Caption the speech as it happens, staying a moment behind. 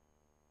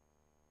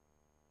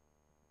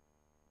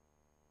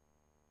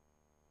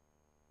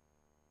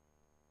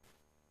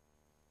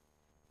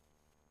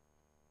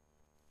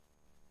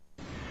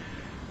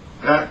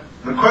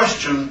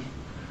question,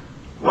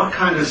 what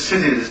kind of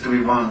cities do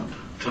we want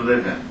to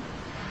live in?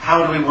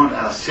 How do we want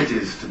our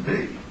cities to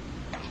be?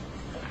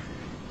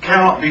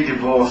 Cannot be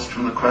divorced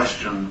from the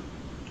question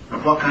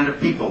of what kind of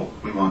people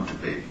we want to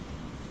be.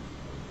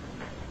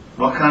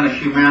 What kind of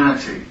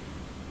humanity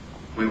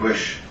we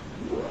wish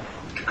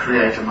to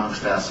create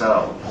amongst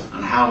ourselves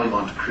and how we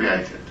want to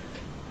create it.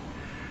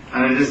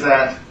 And it is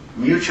that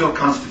mutual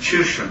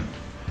constitution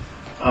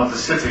of the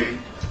city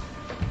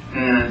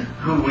and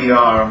who we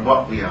are and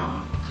what we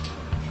are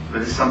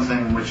that is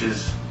something which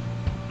is,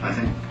 I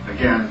think,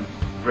 again,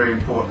 very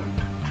important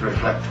to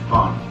reflect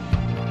upon.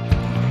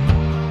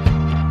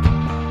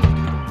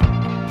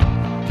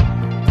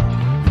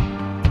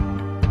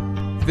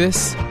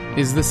 This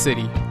is The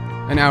City,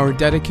 an hour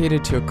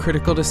dedicated to a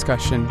critical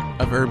discussion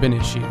of urban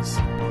issues.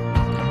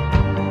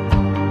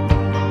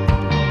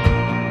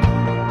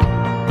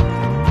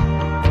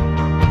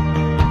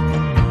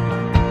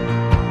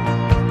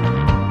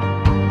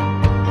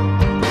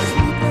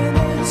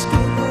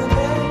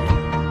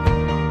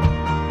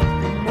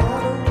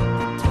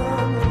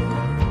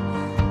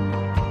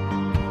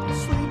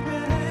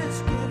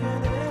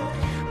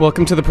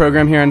 Welcome to the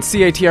program here on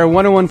CITR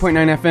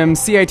 101.9 FM,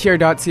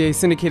 CITR.ca,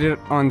 syndicated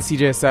on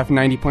CJSF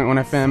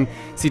 90.1 FM,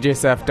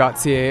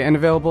 CJSF.ca, and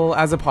available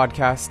as a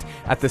podcast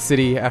at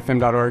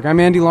thecityfm.org.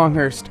 I'm Andy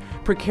Longhurst.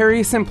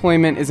 Precarious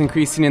employment is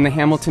increasing in the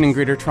Hamilton and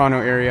Greater Toronto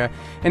area,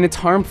 and its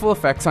harmful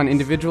effects on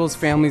individuals,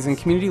 families, and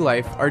community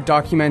life are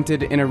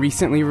documented in a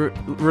recently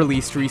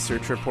released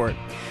research report.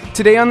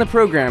 Today on the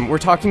program, we're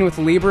talking with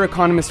labor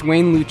economist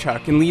Wayne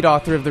Lewchuk and lead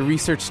author of the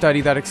research study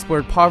that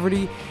explored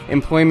poverty,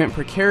 employment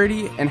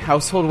precarity, and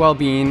household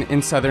well-being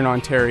in Southern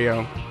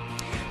Ontario.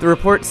 The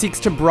report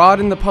seeks to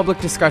broaden the public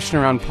discussion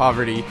around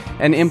poverty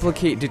and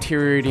implicate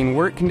deteriorating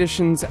work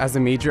conditions as a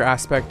major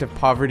aspect of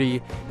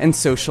poverty and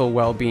social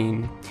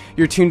well-being.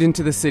 You're tuned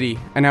into The City,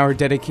 an hour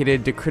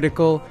dedicated to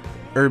critical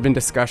urban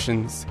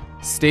discussions.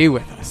 Stay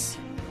with us.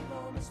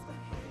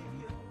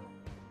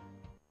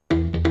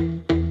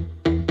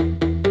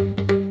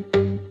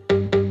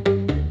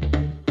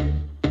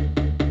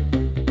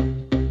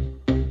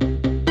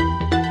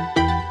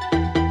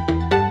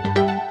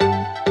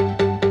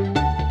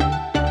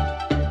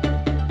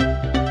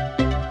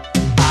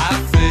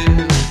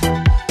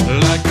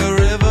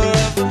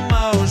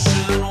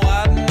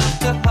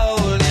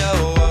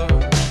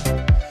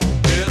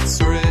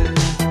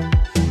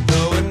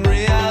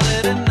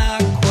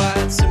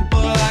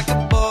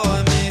 Boy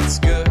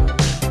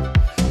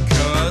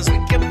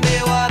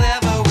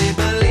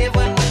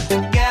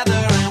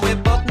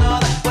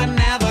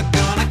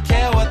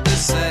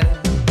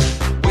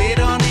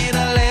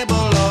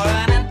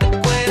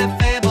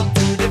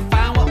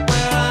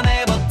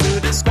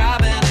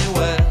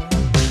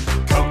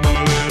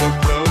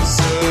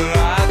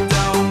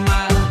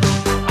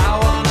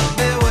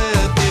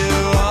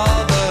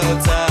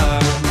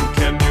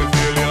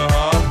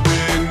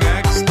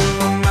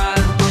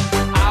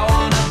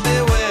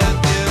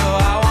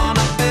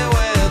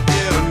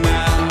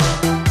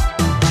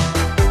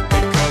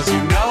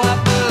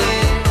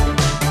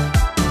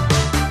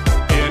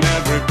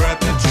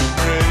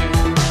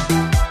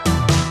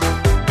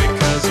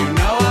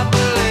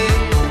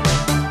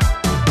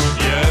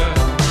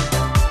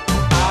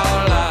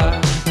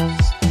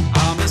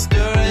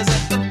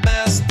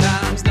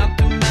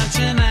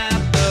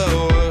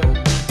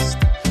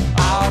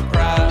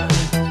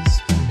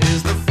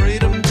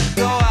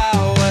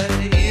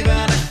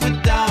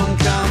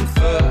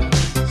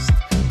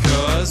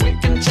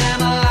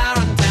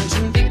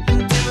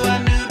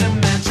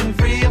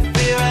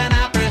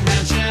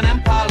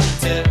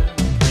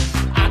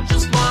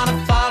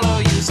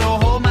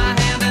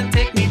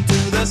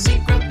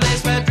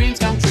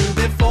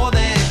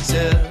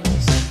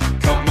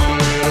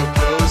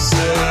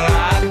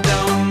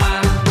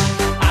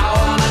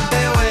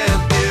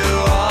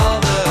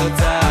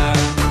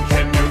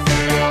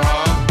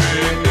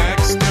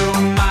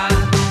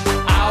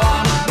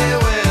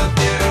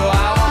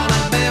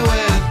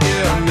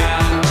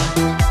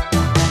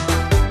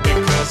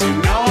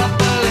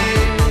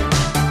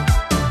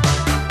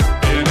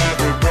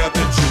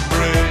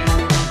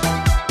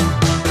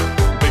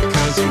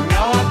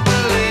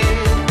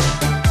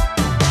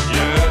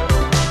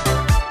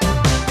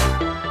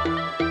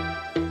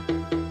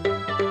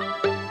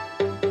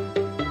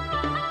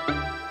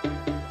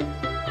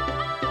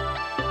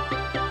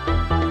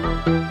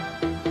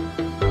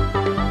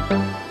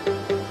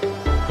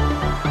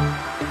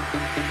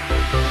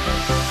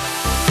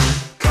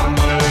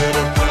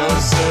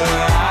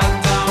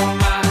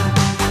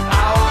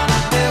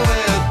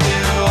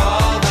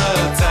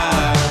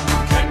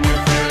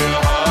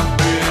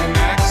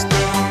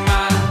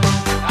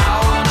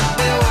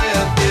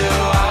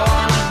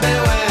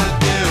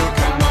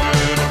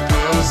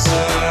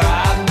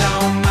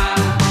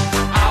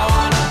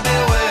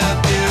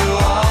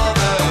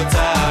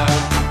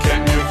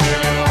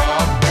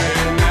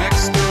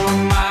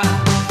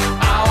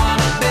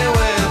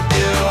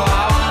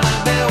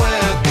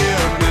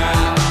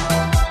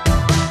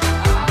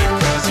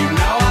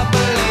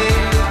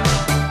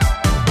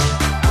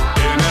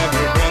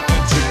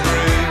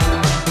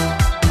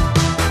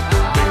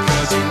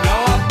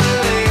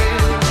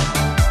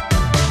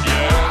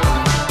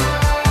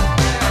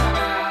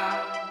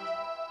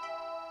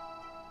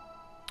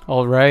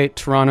All right,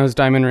 Toronto's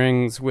Diamond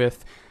Rings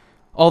with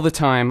All the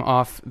Time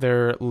off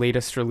their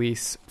latest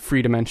release,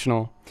 Free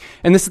Dimensional.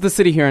 And this is The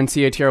City here on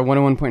CITR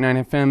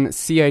 101.9 FM,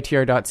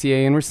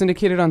 CITR.ca, and we're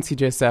syndicated on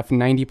CJSF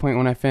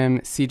 90.1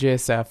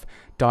 FM,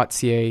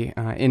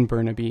 CJSF.ca in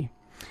Burnaby.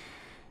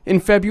 In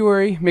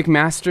February,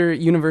 McMaster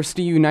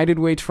University, United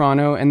Way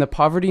Toronto, and the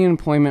Poverty and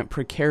Employment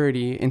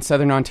Precarity in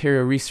Southern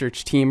Ontario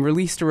research team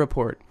released a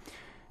report,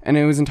 and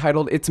it was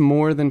entitled It's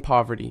More Than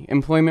Poverty,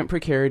 Employment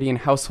Precarity and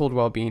Household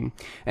Wellbeing,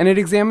 and it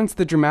examines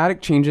the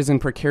dramatic changes in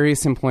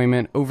precarious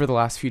employment over the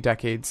last few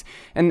decades,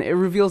 and it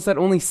reveals that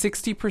only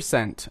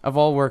 60% of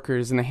all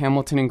workers in the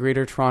Hamilton and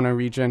Greater Toronto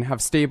region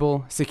have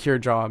stable, secure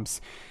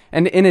jobs.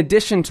 And in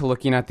addition to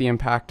looking at the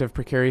impact of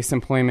precarious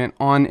employment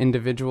on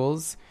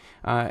individuals,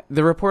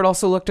 the report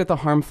also looked at the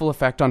harmful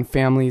effect on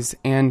families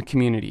and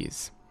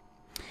communities.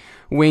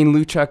 Wayne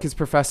Lewchuk is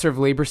professor of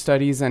labor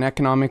studies and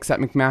economics at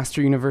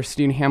McMaster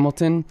University in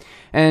Hamilton,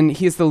 and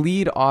he is the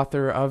lead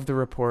author of the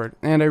report,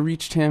 and I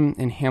reached him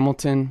in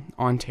Hamilton,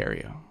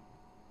 Ontario.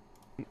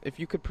 If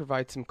you could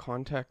provide some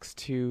context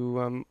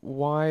to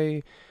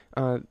why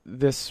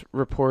this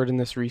report and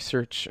this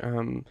research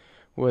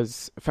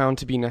was found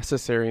to be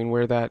necessary, and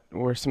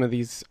where some of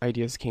these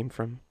ideas came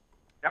from.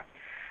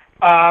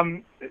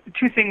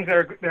 Two things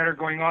that are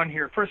going on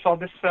here. First of all,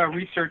 this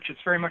research is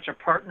very much a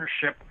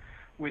partnership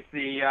with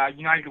the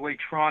United Way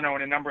Toronto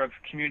and a number of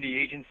community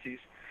agencies,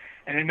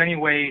 and in many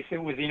ways, it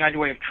was the United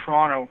Way of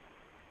Toronto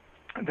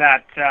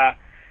that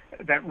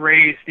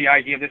raised the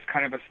idea of this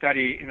kind of a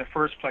study in the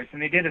first place.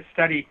 And they did a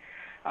study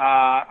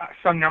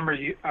some number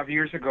of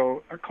years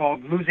ago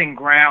called Losing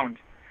Ground,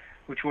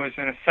 which was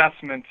an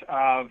assessment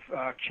of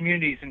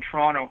communities in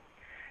Toronto.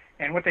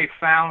 And what they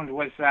found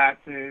was that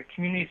the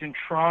communities in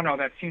Toronto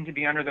that seemed to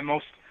be under the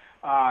most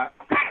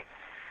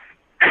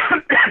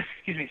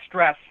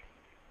stress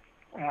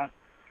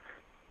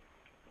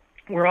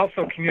were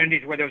also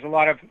communities where there was a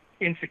lot of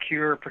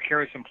insecure,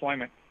 precarious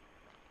employment.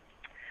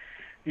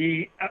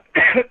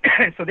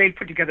 So they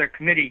put together a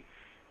committee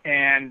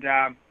and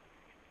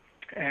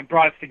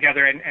brought us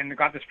together and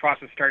got this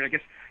process started, I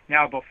guess,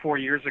 now about 4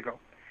 years ago.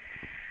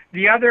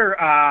 The other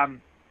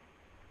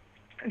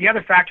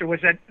factor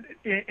was that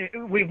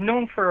we've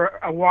known for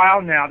a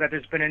while now that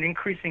there's been an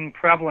increasing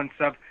prevalence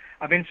of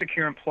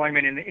insecure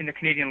employment in the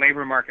Canadian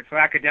labor market. So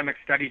academic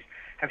studies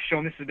have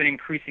shown this has been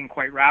increasing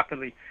quite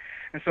rapidly.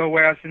 And so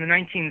whereas in the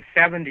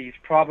 1970s,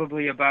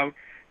 probably about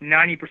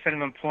 90%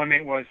 of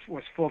employment was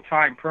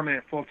full-time,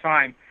 permanent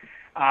full-time,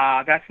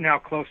 that's now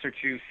closer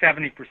to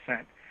 70%.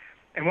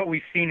 And what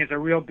we've seen is a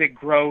real big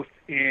growth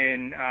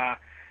in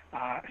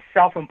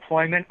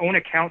self-employment, own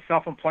account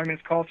self-employment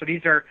is called. So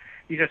these are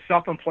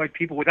self-employed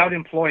people without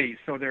employees.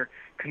 So they're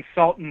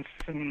consultants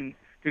and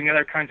doing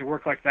other kinds of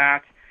work like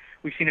that.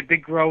 We've seen a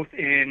big growth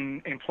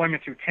in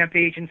employment through temp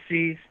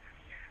agencies.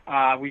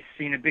 We've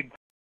seen a big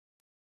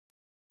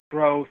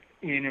growth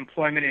in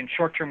employment in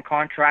short-term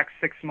contracts,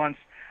 6 months,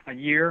 a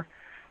year.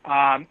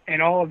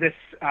 And all of this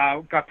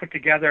got put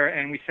together,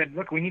 and we said,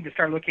 look, we need to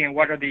start looking at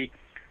what are the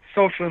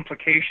social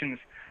implications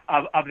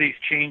of these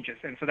changes.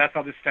 And so that's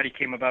how this study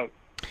came about.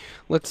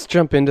 Let's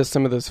jump into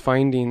some of those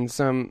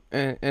findings and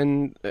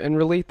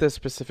relate this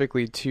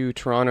specifically to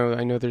Toronto.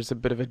 I know there's a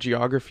bit of a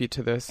geography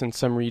to this, and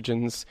some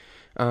regions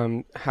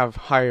have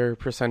higher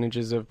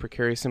percentages of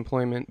precarious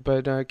employment.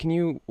 But can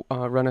you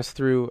run us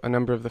through a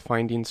number of the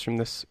findings from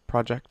this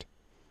project?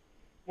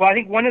 Well, I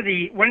think one of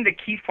the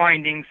key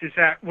findings is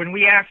that when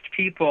we asked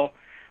people,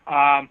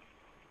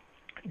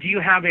 do you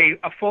have a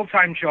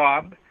full-time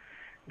job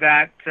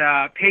that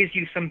pays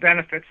you some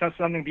benefits,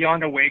 something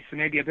beyond a wage, so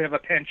maybe a bit of a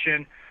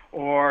pension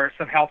or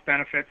some health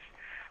benefits,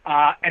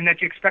 and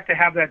that you expect to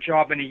have that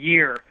job in a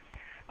year,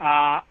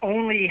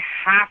 only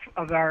half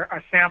of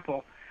our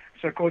sample,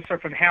 so it goes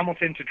from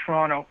Hamilton to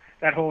Toronto,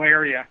 that whole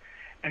area,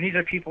 and these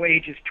are people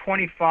ages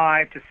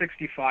 25 to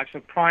 65,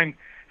 so prime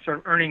sort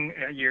of earning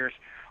years,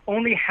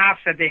 only half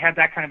said they had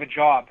that kind of a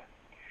job.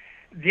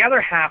 The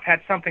other half had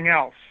something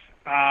else.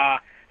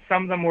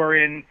 Some of them were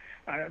in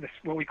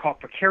what we call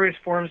precarious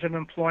forms of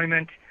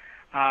employment.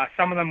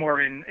 Some of them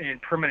were in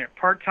permanent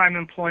part-time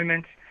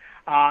employment.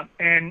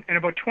 And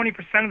about 20%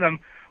 of them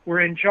were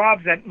in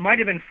jobs that might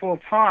have been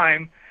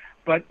full-time,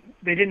 but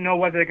they didn't know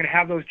whether they're going to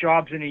have those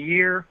jobs in a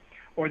year,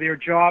 or they were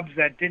jobs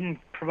that didn't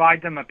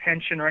provide them a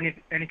pension or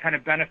any kind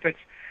of benefits.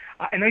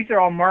 And these are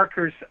all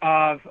markers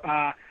of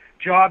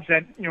jobs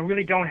that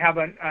really don't have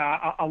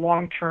a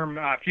long-term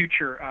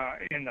future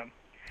in them.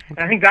 And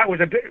I think that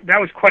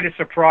was quite a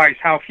surprise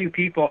how few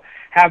people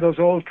have those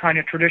old kind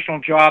of traditional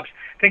jobs.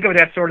 Think of it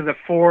as sort of the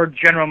Ford,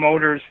 General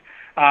Motors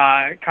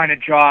kind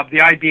of job, the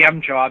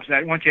IBM jobs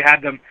that once you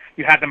had them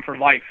for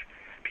life.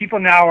 People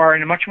now are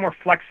in a much more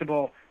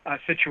flexible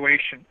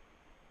situation.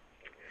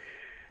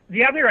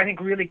 The other, I think,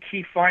 really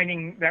key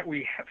finding that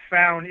we have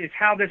found is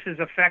how this is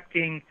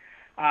affecting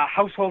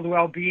household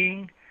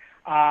well-being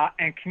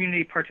and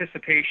community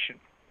participation.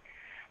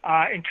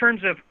 In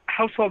terms of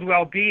household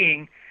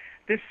well-being,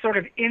 this sort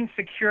of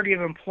insecurity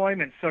of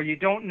employment, so you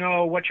don't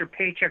know what your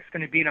paycheck's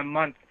going to be in a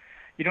month.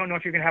 You don't know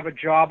if you're going to have a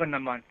job in the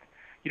month.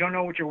 You don't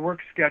know what your work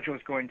schedule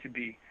is going to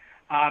be.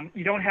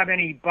 You don't have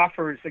any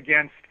buffers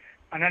against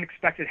an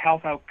unexpected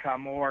health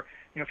outcome, or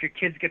if your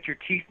kids get your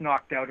teeth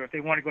knocked out, or if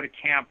they want to go to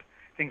camp,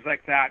 things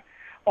like that.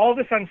 All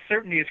this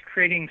uncertainty is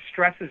creating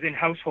stresses in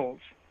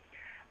households.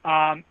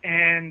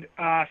 And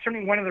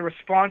certainly one of the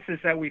responses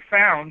that we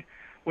found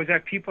was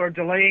that people are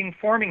delaying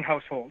forming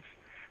households.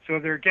 So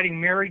they're getting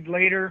married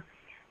later.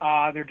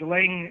 They're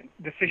delaying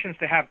decisions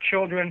to have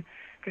children.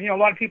 Because, a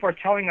lot of people are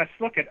telling us,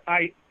 look,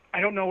 I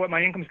don't know what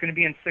my income is going to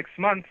be in 6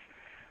 months.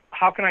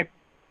 How can I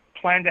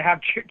plan to have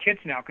kids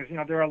now? Because,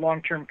 they're a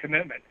long-term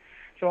commitment.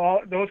 So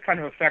all those kind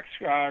of effects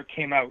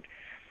came out.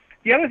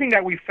 The other thing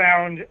that we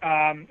found,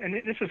 and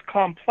this was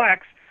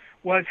complex,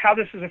 was how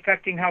this is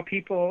affecting how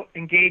people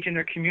engage in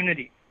their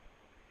community.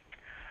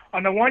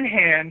 On the one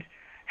hand,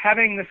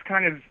 having this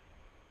kind of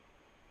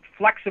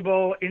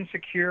flexible,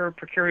 insecure,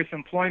 precarious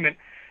employment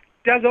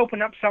does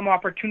open up some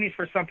opportunities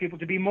for some people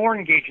to be more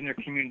engaged in their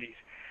communities.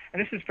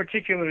 And this is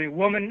particularly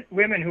women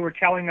who are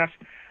telling us,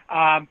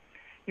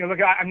 look,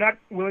 I'm not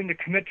willing to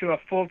commit to a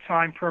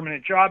full-time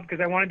permanent job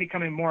because I want to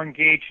become more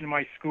engaged in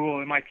my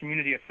school, in my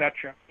community,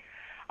 etc.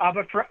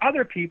 But for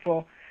other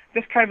people,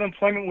 this kind of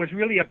employment was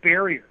really a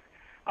barrier.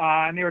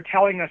 And they were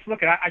telling us,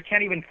 look, I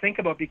can't even think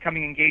about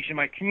becoming engaged in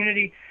my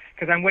community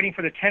because I'm waiting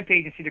for the temp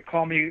agency to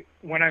call me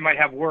when I might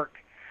have work.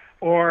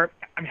 Or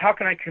how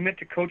can I commit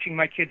to coaching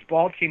my kids'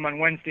 ball team on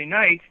Wednesday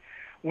nights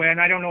when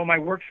I don't know my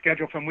work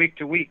schedule from week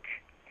to week?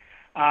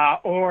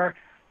 Or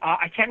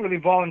I can't really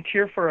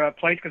volunteer for a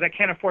place because I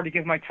can't afford to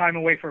give my time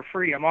away for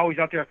free. I'm always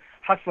out there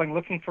hustling,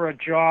 looking for a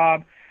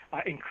job,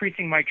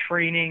 increasing my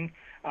training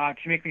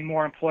to make me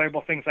more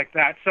employable, things like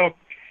that. So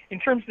in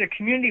terms of the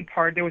community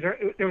part, there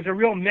was a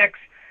real mix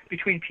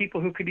between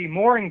people who could be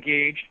more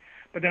engaged,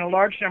 but then a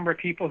large number of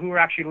people who were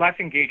actually less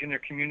engaged in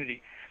their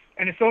community.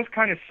 And it's those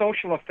kind of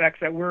social effects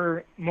that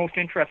we're most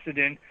interested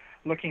in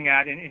looking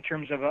at in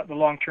terms of the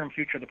long-term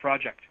future of the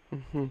project.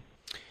 Mm-hmm.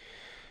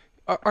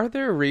 Are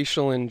there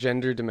racial and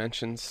gender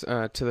dimensions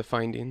to the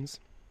findings?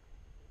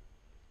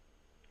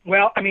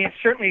 Well, it's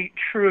certainly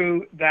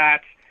true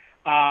that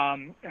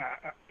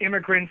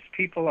immigrants,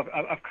 people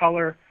of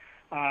color,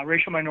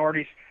 racial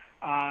minorities,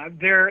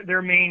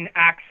 their main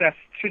access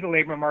to the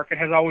labor market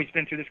has always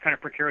been through this kind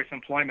of precarious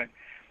employment.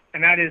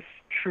 And that is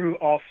true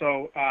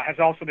also, has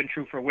also been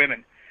true for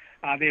women.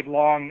 They've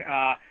long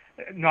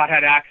not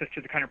had access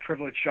to the kind of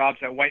privileged jobs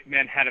that white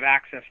men had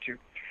access to.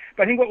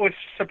 But I think what was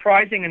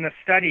surprising in the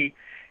study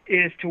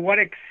is to what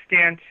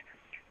extent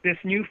this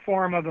new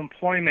form of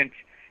employment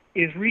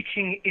is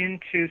reaching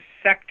into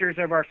sectors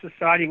of our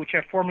society which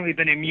have formerly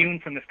been immune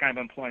from this kind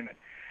of employment.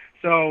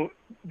 So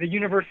the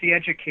university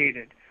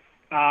educated,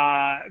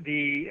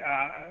 the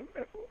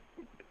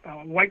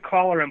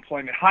white-collar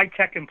employment,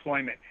 high-tech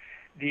employment,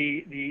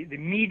 the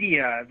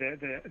media,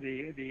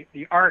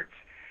 the arts.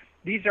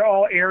 These are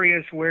all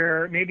areas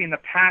where maybe in the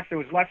past there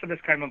was less of this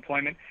kind of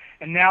employment,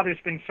 and now there's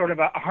been sort of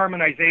a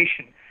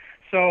harmonization.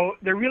 So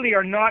there really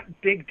are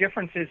not big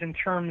differences in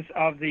terms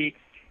of the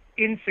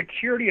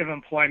insecurity of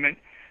employment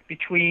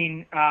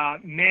between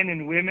men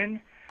and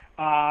women,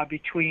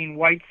 between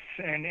whites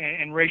and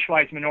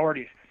racialized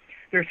minorities.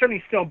 There are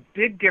certainly still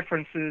big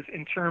differences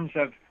in terms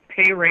of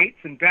pay rates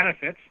and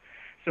benefits.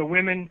 So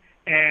women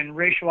and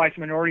racialized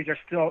minorities are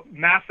still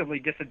massively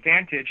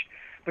disadvantaged.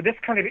 But this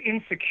kind of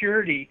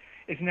insecurity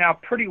is now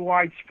pretty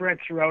widespread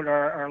throughout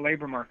our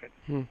labor market.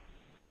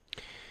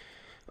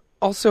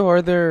 Also,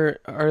 are there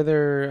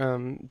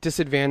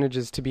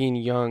disadvantages to being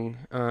young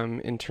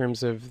in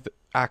terms of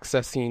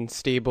accessing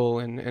stable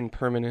and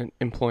permanent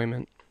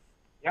employment?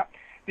 Yeah,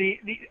 the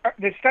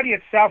study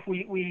itself,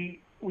 we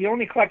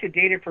only collected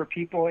data for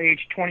people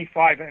aged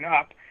 25 and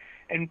up,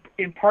 and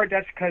in part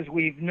that's because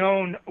we've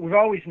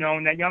always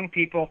known that young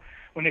people,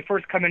 when they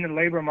first come into the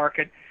labor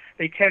market,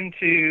 they tend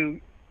to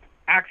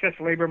access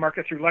the labor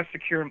market through less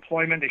secure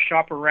employment. They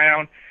shop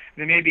around.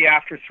 Then maybe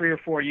after 3 or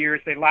 4 years,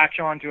 they latch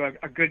on to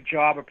a good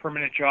job, a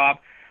permanent job,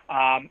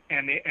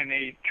 and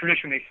they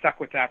traditionally stuck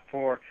with that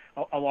for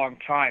a long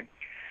time.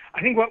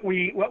 I think what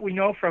we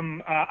know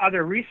from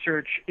other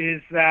research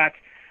is that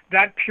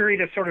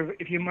period of sort of,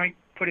 if you might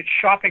put it,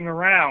 shopping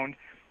around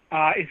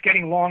is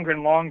getting longer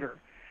and longer.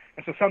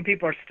 And so some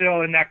people are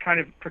still in that kind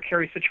of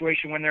precarious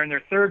situation when they're in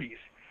their 30s.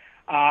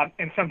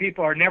 And some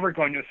people are never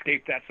going to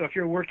escape that. So if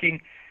you're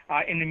working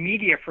in the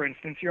media, for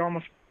instance, you're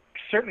almost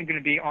certainly going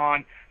to be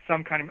on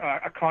some kind of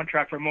a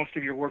contract for most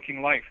of your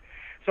working life.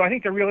 So I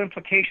think the real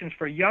implications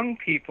for young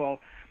people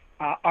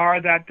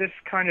are that this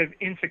kind of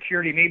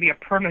insecurity may be a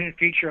permanent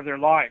feature of their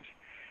lives.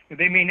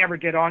 They may never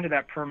get onto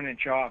that permanent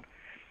job.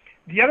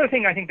 The other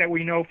thing I think that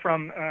we know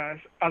from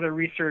other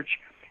research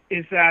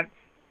is that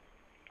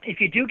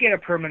if you do get a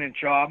permanent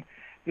job,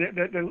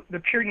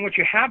 the period in which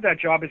you have that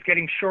job is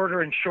getting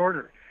shorter and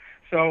shorter.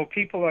 So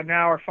people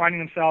are finding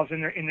themselves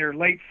in their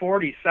late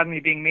 40s suddenly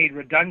being made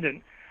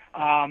redundant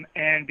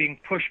and being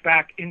pushed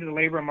back into the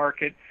labor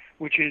market,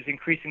 which is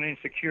increasingly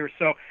insecure.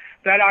 So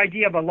that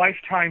idea of a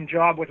lifetime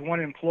job with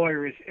one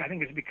employer is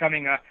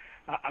becoming a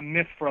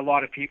myth for a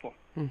lot of people.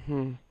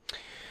 Mm-hmm.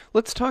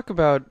 Let's talk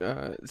about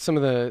some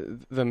of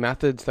the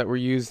methods that were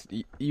used.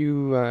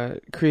 You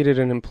created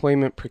an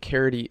employment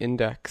precarity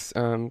index.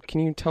 Can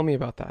you tell me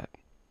about that?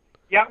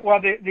 Yeah,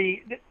 well,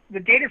 the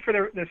data for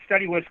the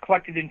study was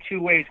collected in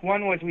two ways.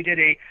 One was we did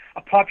a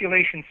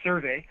population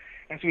survey,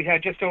 and so we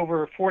had just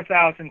over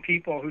 4,000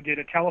 people who did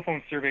a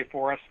telephone survey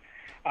for us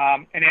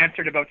and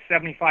answered about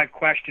 75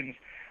 questions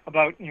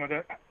about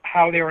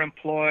how they were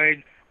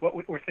employed,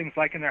 what were things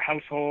like in their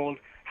household,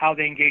 how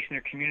they engaged in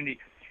their community.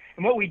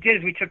 And what we did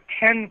is we took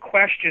 10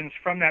 questions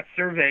from that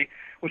survey,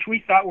 which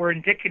we thought were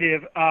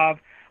indicative of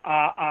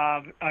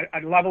a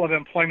level of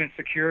employment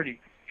security.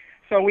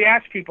 So we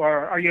asked people,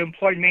 are you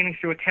employed mainly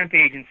through a temp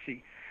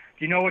agency?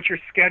 Do you know what your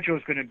schedule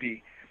is going to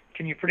be?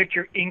 Can you predict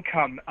your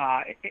income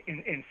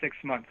in 6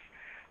 months?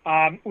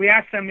 We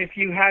asked them if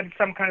you had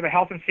some kind of a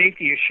health and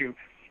safety issue.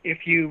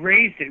 If you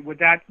raised it, would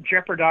that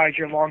jeopardize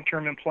your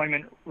long-term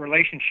employment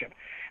relationship?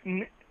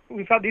 And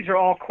we thought these are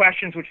all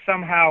questions which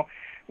somehow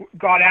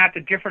got at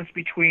the difference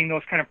between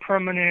those kind of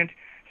permanent,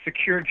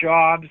 secure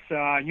jobs,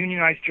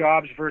 unionized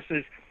jobs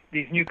versus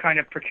these new kind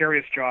of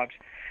precarious jobs.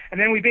 And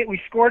then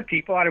we scored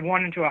people out of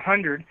 1 to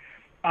 100,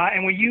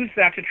 and we used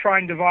that to try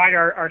and divide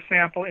our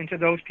sample into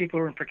those people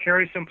who are in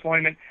precarious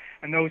employment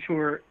and those who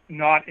are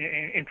not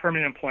in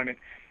permanent employment.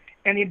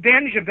 And the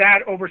advantage of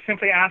that over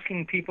simply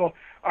asking people,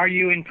 are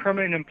you in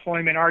permanent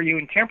employment, are you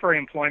in temporary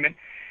employment,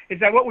 is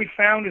that what we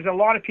found is a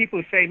lot of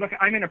people who say, look,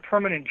 I'm in a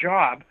permanent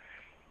job,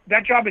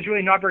 that job is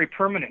really not very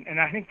permanent. And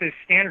I think the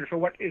standard for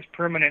what is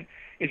permanent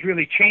is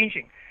really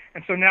changing.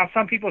 And so now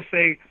some people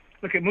say,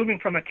 look, at moving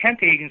from a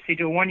temp agency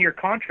to a 1-year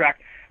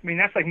contract, I mean,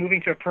 that's like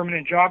moving to a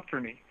permanent job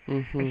for me.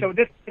 Mm-hmm. And so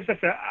this is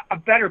just a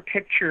better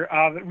picture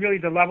of really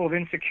the level of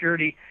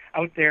insecurity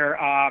out there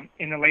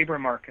in the labor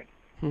market.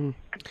 Mm-hmm.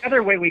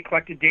 Another way we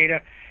collected data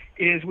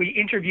is we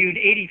interviewed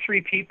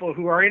 83 people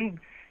who are in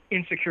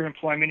insecure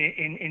employment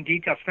in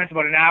detail, spent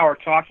about an hour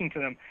talking to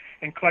them,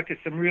 and collected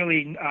some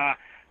really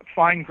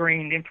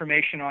fine-grained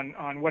information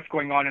on what's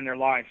going on in their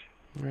lives.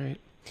 Right.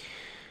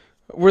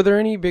 Were there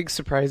any big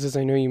surprises?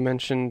 I know you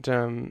mentioned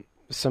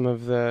some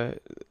of the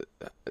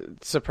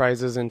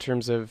surprises in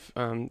terms of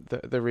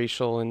the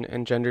racial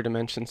and gender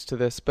dimensions to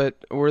this,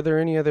 but were there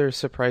any other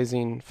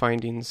surprising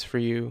findings for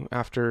you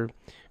after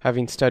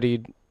having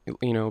studied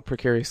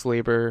precarious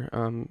labor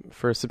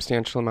for a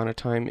substantial amount of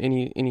time?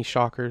 Any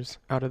shockers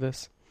out of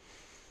this?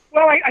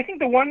 Well, I think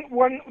the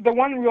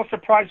one real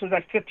surprise was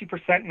that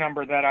 50%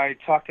 number that I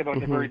talked about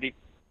at the very beginning.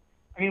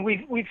 I mean,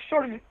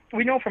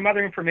 we know from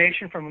other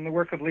information from the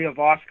work of Leo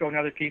Vosco and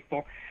other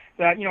people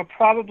that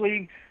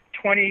probably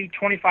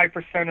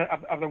 20-25%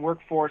 of the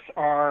workforce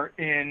are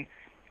in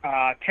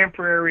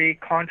temporary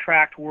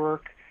contract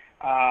work,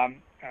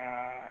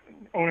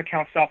 own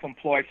account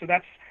self-employed. So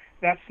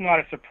that's not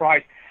a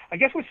surprise. I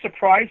guess what's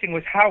surprising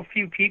was how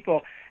few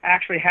people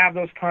actually have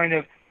those kind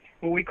of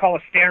what we call a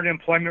standard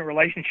employment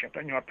relationship.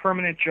 A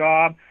permanent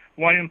job,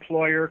 one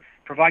employer,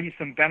 provide you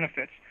some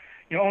benefits.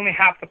 Only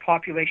half the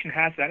population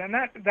has that, and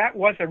that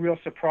was a real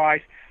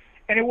surprise.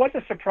 And it was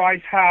a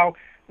surprise how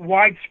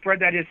widespread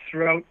that is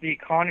throughout the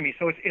economy.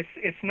 So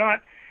it's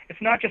not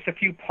just a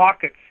few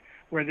pockets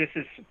where this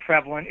is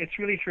prevalent. It's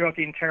really throughout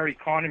the entire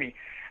economy.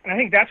 And I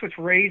think that's what's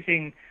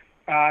raising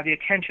the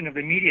attention of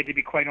the media, to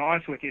be quite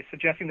honest with you,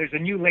 suggesting there's a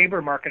new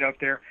labor market out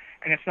there,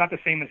 and it's not the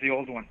same as the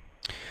old one.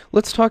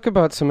 Let's talk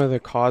about some of the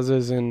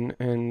causes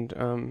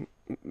and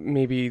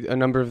maybe a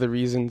number of the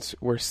reasons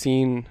we're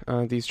seeing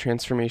these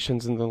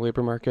transformations in the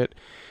labor market.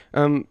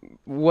 To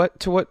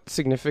what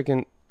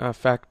significant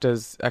effect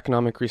does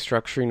economic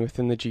restructuring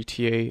within the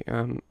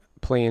GTA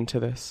play into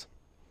this?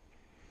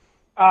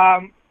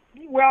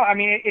 Well, I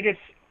mean,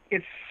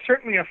 it's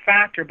certainly a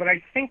factor, but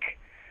I think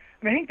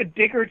the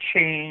bigger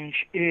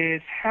change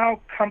is how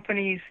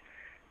companies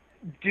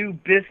do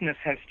business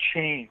has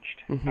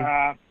changed.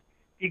 Mm-hmm.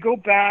 You go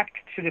back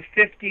to the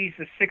 50s,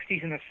 the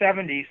 60s, and the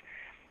 70s.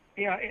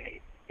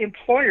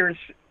 Employers,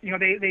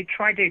 they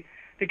tried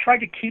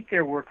to keep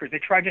their workers. They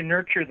tried to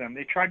nurture them.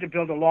 They tried to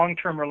build a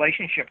long-term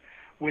relationship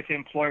with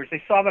employers.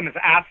 They saw them as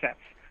assets,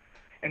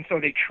 and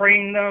so they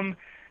trained them.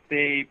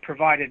 They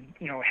provided,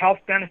 health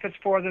benefits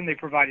for them. They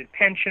provided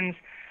pensions,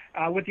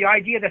 with the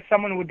idea that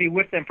someone would be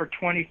with them for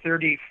 20,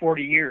 30,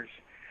 40 years.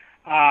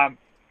 And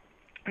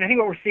I think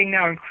what we're seeing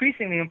now,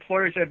 increasingly,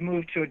 employers have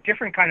moved to a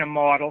different kind of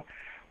model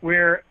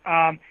where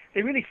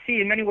they really see,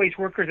 in many ways,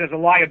 workers as a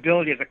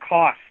liability, as a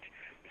cost,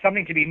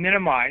 something to be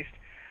minimized,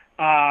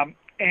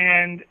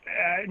 and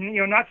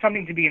not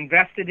something to be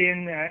invested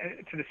in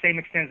to the same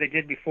extent as they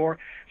did before.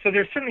 So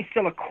there's certainly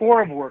still a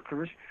core of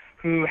workers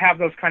who have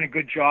those kind of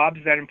good jobs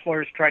that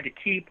employers try to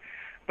keep.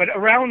 But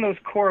around those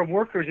core of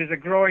workers is a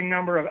growing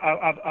number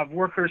of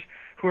workers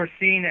who are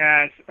seen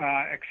as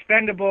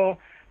expendable,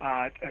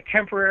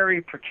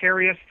 temporary,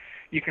 precarious.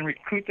 You can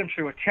recruit them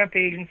through a temp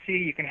agency.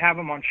 You can have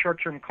them on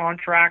short-term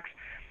contracts.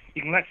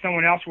 You can let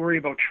someone else worry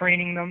about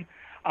training them.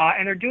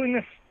 And they're doing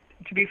this,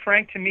 to be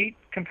frank, to meet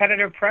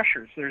competitive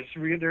pressures. There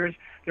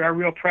are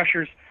real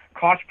pressures,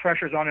 cost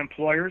pressures on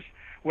employers,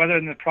 whether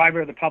in the private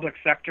or the public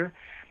sector.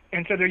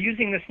 And so they're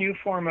using this new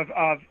form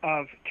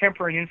of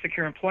temporary and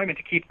insecure employment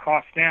to keep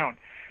costs down.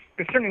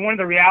 But certainly one of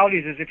the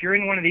realities is if you're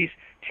in one of these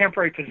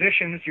temporary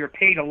positions, you're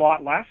paid a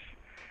lot less,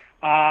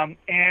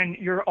 and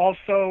you're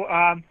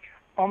also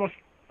almost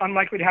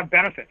unlikely to have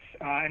benefits.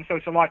 And so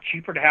it's a lot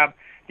cheaper to have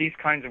these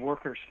kinds of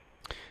workers.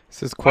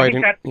 This is quite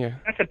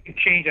that's a big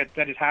change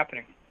that is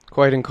happening.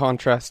 Quite in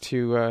contrast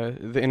to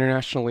the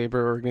International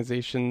Labor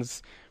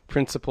Organization's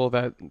principle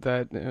that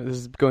this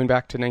is going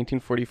back to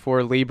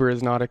 1944, labor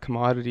is not a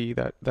commodity,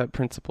 that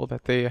principle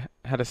that they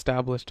had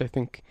established. I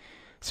think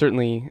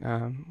certainly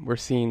we're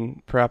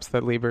seeing perhaps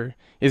that labor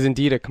is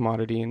indeed a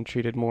commodity and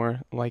treated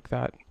more like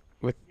that.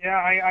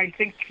 I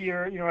think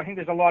I think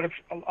there's a lot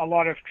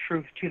of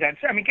truth to that.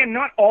 So, I mean, again,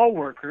 not all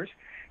workers.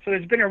 So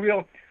there's been a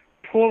real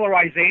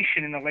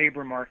polarization in the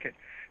labor market.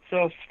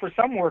 So for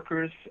some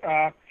workers,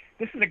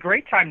 this is a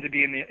great time to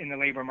be in the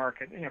labor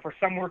market. For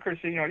some workers,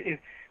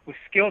 with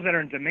skills that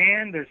are in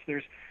demand,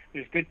 there's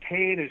good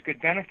pay, there's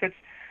good benefits,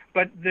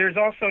 but there's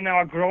also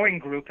now a growing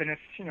group, and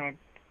it's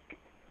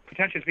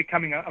potentially it's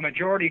becoming a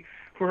majority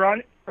who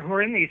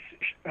are in these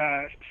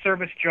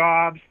service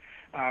jobs,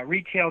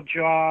 retail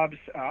jobs,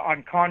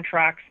 on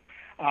contracts,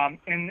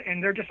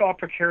 and they're just all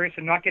precarious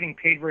and not getting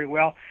paid very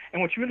well.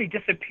 And what's really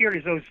disappeared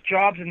is those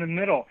jobs in the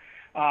middle,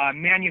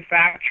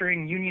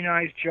 manufacturing,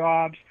 unionized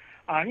jobs,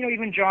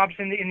 even jobs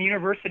in the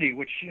university,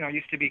 which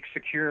used to be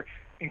secure.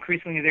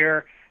 Increasingly,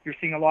 there you're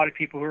seeing a lot of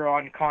people who are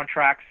on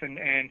contracts and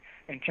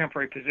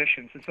temporary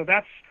positions, and so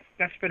that's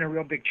been a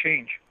real big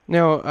change.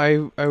 Now,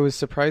 I was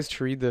surprised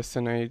to read this,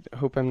 and I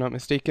hope I'm not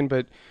mistaken,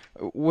 but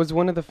was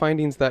one of the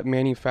findings that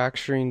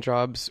manufacturing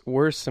jobs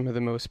were some of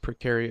the most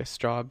precarious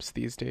jobs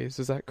these days?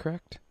 Is that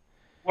correct?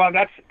 Well,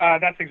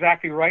 that's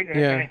exactly right,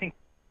 and I think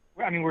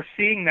we're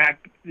seeing that.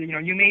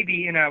 You may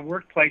be in a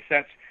workplace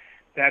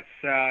that's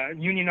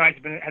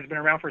unionized, has been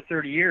around for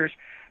 30 years,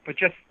 but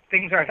just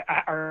things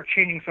are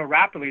changing so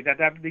rapidly that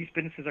these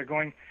businesses are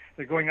going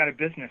out of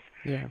business.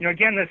 Yeah.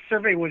 Again, the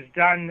survey was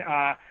done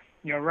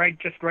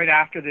right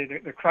after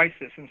the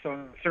crisis, and so it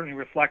certainly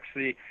reflects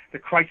the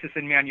crisis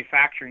in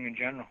manufacturing in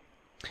general.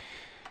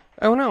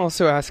 I want to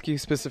also ask you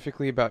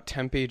specifically about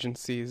temp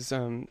agencies.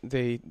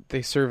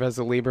 They serve as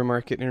a labor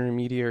market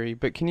intermediary,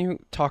 but can you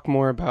talk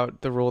more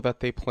about the role that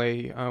they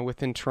play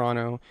within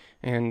Toronto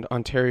and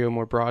Ontario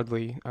more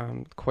broadly?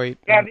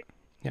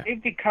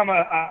 They've become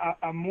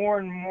a more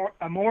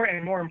and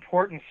more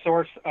important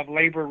source of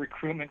labor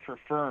recruitment for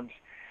firms,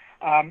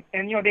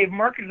 and they've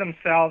marketed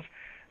themselves.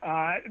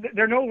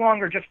 They're no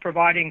longer just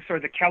providing sort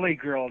of the Kelly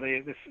girl,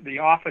 the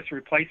office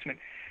replacement.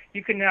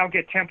 You can now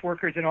get temp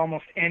workers in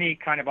almost any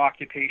kind of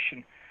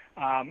occupation,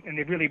 and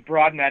they've really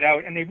broadened that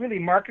out. And they really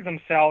market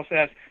themselves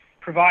as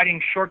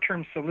providing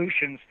short-term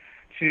solutions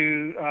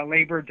to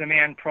labor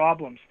demand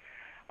problems.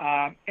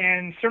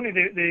 And certainly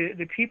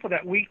the people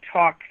that we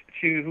talk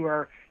to who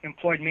are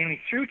employed mainly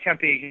through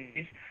temp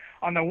agencies,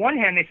 on the one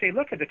hand, they say,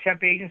 look, the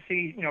temp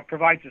agency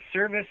provides a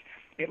service.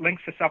 It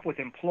links us up with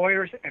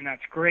employers, and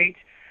that's great.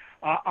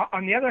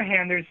 On the other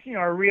hand, there's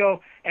a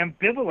real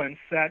ambivalence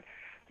that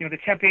the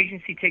temp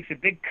agency takes a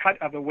big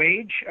cut of the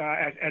wage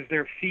as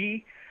their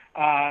fee.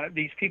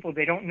 These people,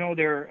 they don't know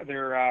their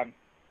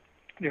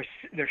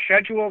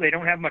schedule. They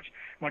don't have much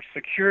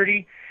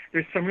security.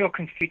 There's some real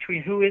confusion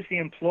between who is the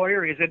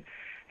employer. Is it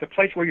the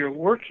place where you're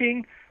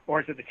working,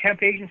 or is it the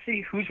temp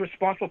agency? Who's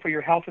responsible for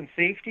your health and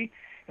safety?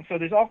 And so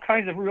there's all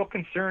kinds of real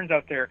concerns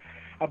out there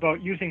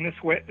about using this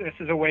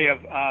as a way of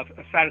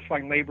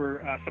satisfying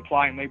labor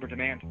supply and labor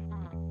demand.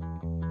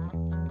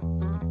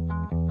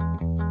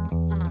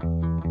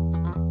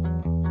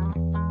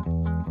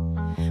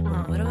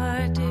 What do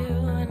I do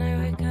when I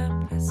wake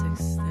up at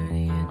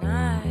 6:30 and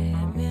I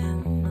am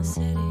in the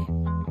city?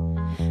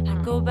 I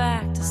go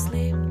back to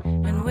sleep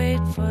and wait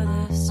for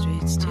the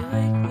streets to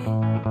wake me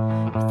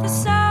with the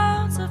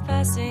sounds of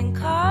passing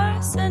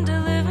cars and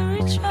delivery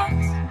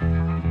trucks.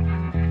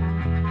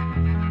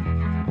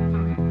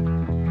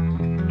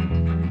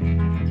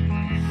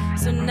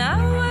 So now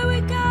I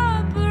wake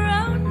up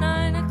around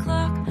 9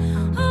 o'clock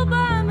all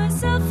by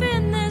myself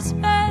in this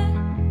bed.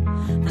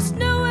 There's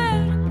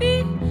nowhere to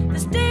be.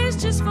 This day's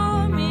just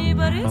for me,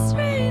 but it's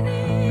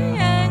rainy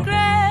and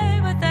gray,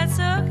 but that's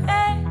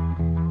okay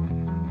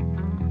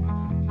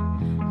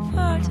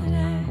for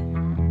today.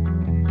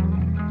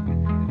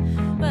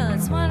 Well,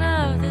 it's one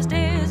of those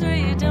days where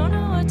you don't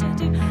know what to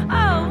do.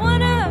 Oh,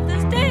 one of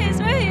those days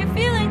where you're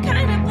feeling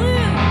kind of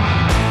blue.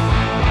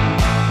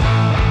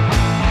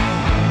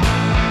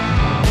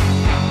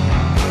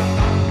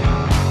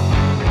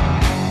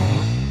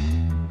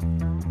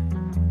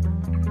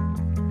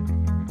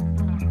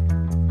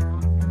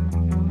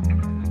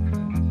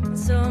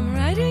 So I'm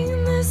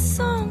writing this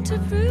song to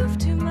prove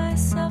to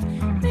myself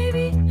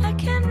maybe I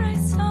can write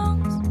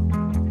songs.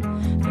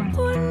 For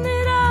putting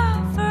it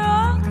off for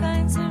all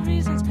kinds of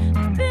reasons.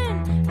 I've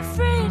been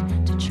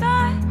afraid to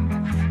try,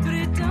 but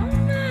it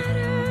don't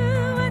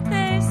matter what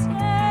they say.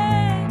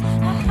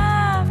 I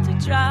have to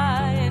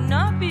try and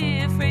not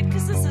be afraid,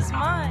 'cause this is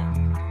mine.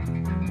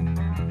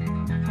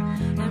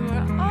 And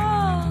we're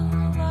all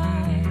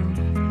alive.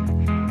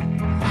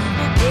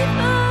 We'll keep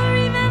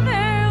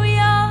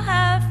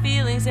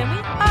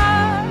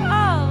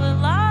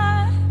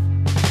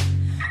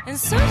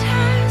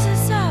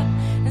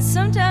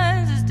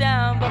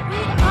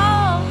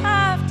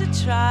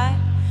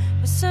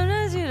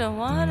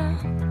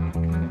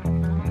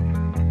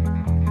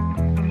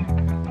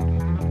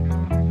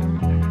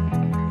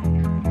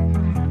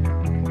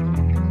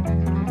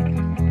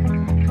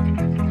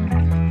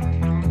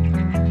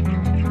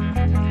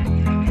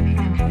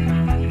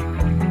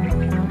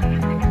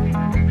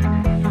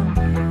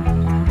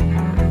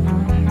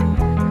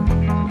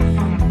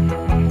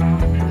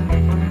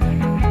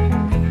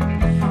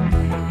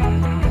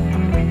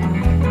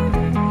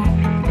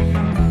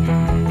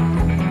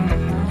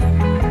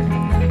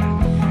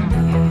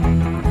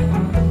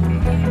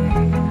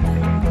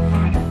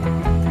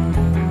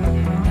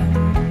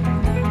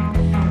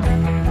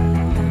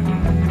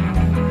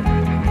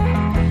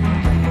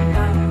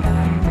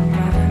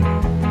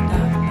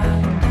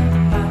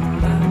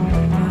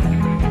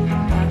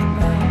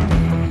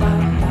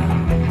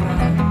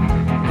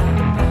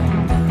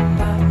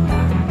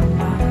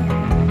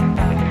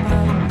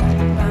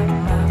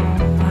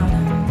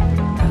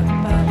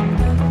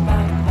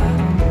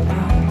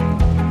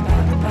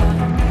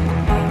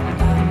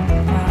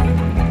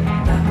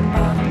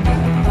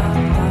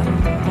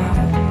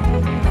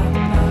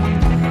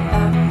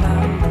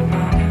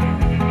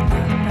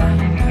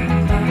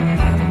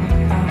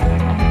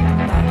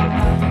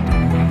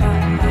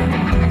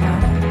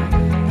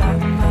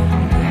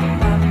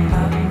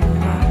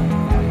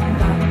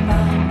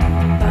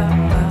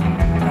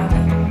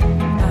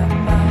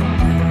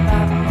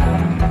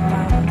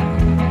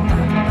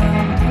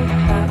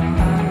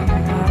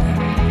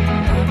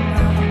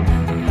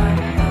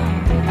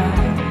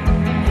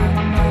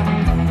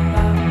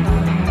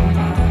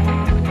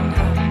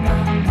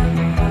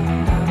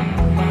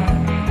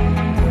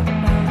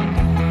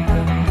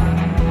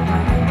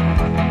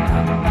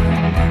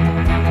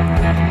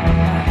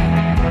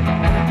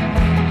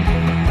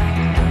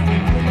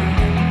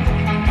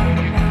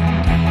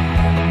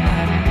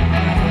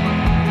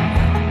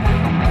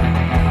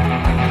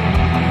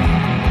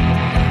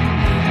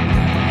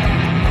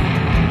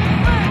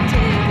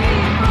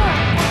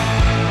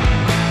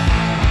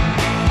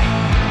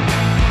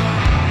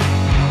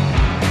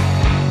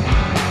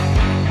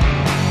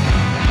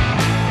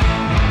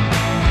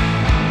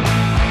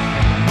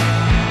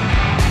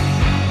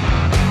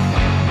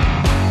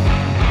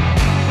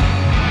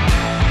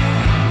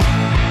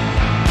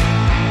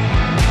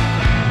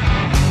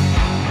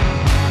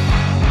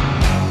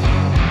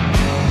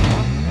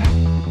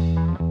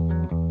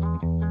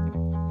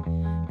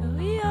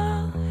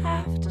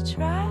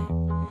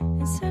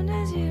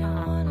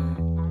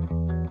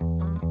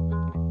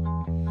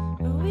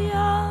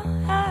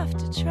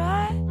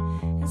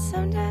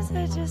sometimes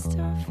I just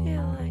don't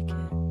feel like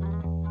it.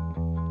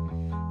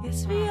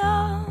 Yes, we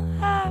all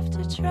have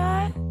to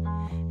try,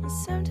 and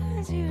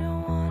sometimes you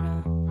don't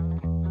wanna.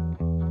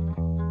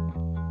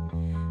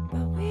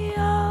 But we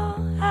all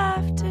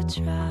have to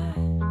try.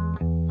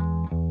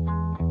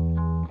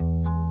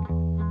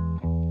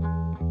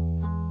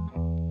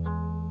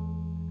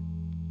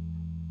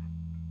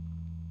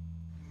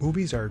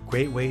 Movies are a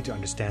great way to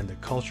understand the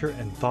culture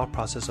and thought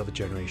process of a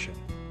generation,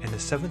 and the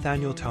 7th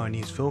Annual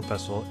Taiwanese Film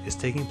Festival is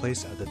taking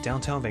place at the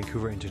Downtown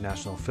Vancouver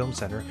International Film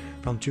Center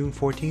from June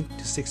 14th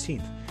to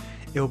 16th.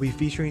 It will be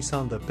featuring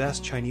some of the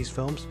best Chinese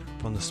films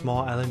from the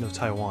small island of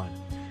Taiwan.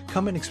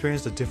 Come and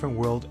experience the different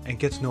world and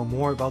get to know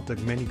more about the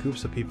many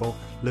groups of people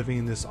living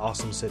in this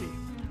awesome city.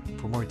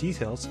 For more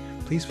details,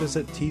 please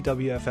visit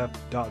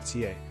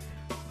twff.ca.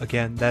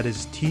 Again, that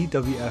is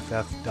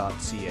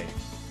twff.ca.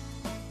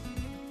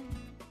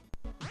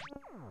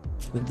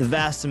 With the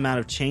vast amount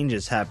of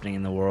changes happening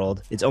in the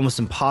world, it's almost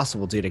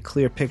impossible to get a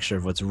clear picture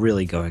of what's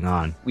really going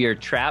on. We are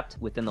trapped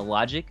within the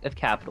logic of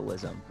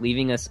capitalism,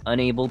 leaving us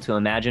unable to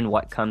imagine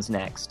what comes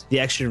next. The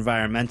Extra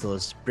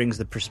Environmentalist brings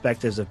the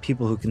perspectives of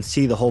people who can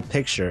see the whole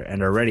picture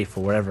and are ready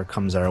for whatever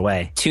comes our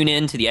way. Tune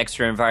in to The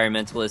Extra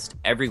Environmentalist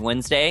every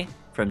Wednesday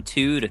from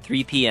 2 to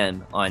 3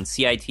 p.m. on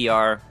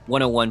CITR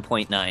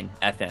 101.9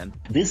 FM.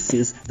 This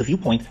is the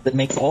viewpoint that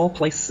makes all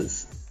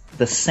places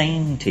the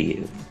same to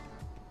you.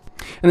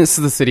 And this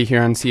is The City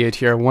here on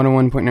CITR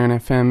 101.9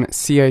 FM,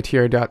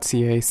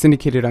 CITR.ca,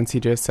 syndicated on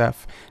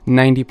CJSF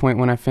 90.1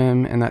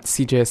 FM, and that's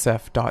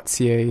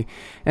CJSF.ca,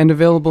 and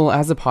available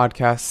as a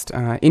podcast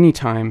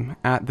anytime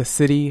at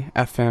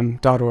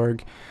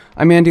thecityfm.org.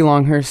 I'm Andy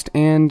Longhurst,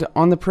 and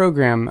on the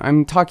program,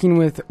 I'm talking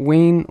with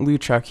Wayne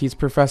Lewchuk. He's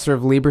professor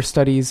of labor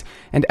studies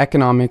and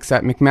economics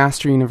at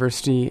McMaster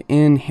University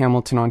in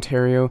Hamilton,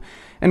 Ontario,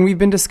 and we've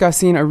been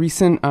discussing a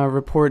recent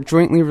report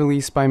jointly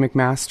released by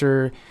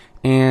McMaster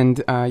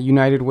and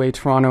United Way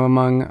Toronto,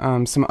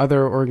 among some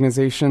other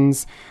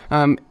organizations.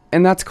 And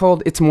that's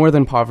called It's More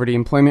Than Poverty,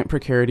 Employment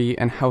Precarity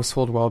and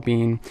Household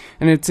Wellbeing.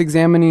 And it's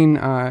examining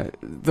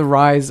the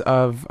rise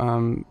of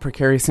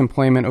precarious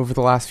employment over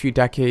the last few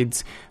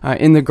decades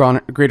in the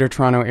Greater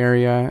Toronto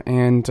Area,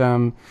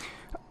 and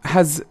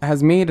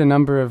has made a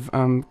number of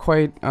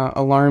quite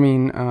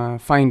alarming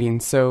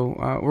findings.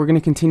 So we're going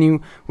to continue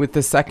with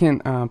the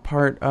second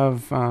part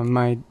of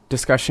my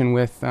discussion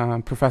with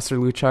Professor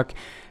Lewchuk.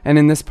 And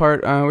in this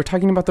part, we're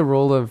talking about the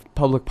role of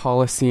public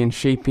policy in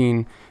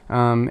shaping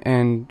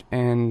and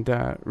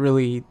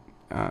really,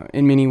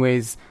 in many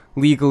ways,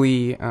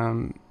 legally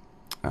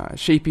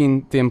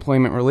shaping the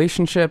employment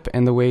relationship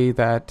and the way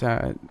that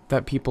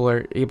that people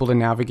are able to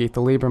navigate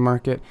the labor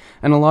market,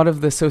 and a lot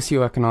of the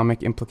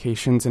socioeconomic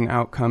implications and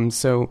outcomes.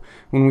 So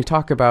when we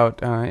talk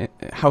about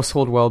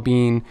household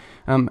well-being,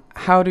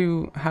 how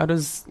do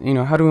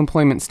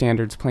employment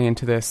standards play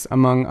into this,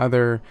 among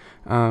other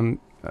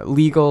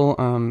legal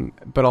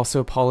but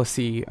also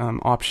policy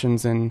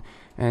options and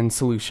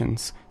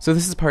solutions? So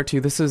this is part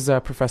two. This is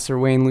Professor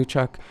Wayne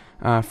Lewchuk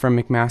from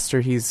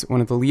McMaster. He's one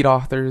of the lead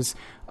authors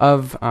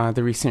of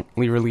the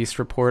recently released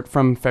report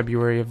from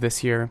February of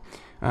this year.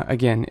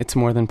 Again, It's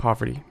More Than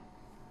Poverty.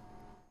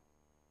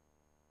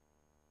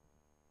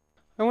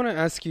 I want to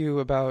ask you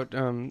about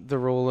the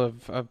role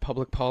of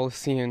public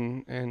policy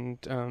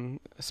and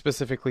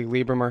specifically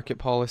labor market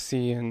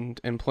policy and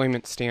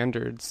employment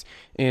standards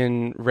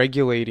in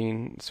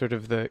regulating sort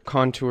of the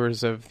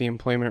contours of the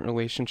employment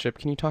relationship.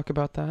 Can you talk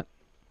about that?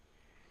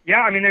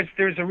 Yeah, I mean,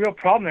 there's a real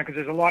problem there because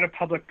there's a lot of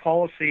public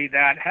policy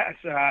that has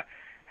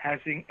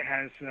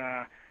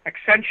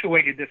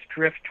accentuated this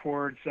drift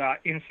towards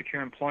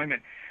insecure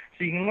employment.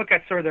 So you can look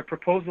at sort of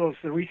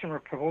the recent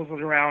proposals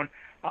around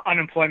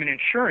unemployment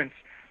insurance,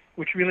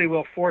 which really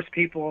will force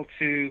people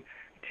to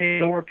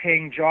take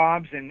lower-paying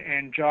jobs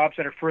and jobs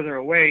that are further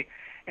away.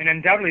 And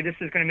undoubtedly, this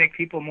is going to make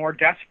people more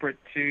desperate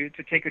to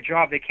take a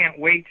job. They can't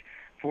wait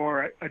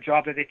for a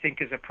job that they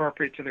think is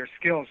appropriate to their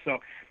skills. So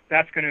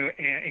that's going to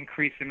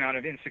increase the amount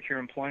of insecure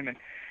employment.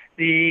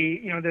 The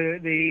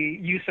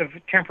use of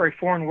temporary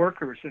foreign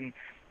workers and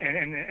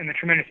the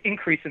tremendous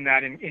increase in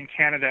that in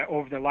Canada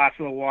over the last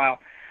little while.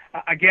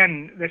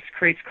 Again, this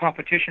creates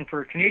competition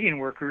for Canadian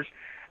workers,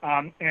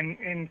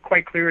 and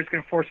quite clear it's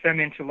going to force them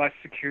into less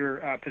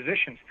secure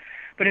positions.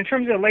 But in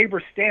terms of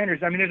labor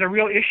standards, I mean, there's a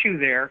real issue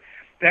there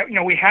that,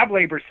 we have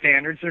labor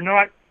standards. They're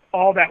not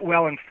all that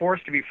well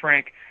enforced, to be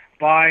frank,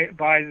 by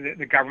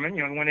the government.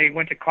 When they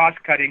went to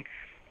cost-cutting,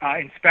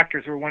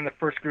 inspectors were one of the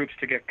first groups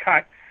to get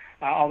cut,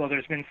 although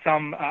there's been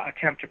some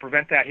attempt to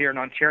prevent that here in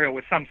Ontario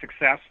with some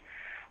success.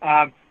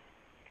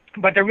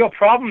 But the real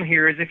problem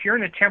here is if you're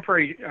in a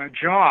temporary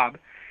job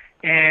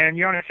and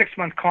you're on a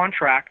 6-month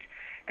contract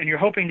and you're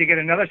hoping to get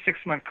another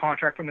 6-month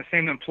contract from the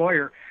same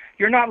employer,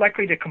 you're not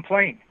likely to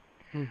complain.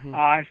 Mm-hmm.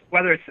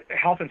 Whether it's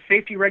health and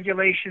safety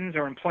regulations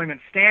or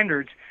employment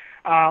standards,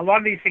 a lot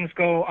of these things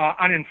go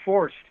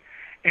unenforced.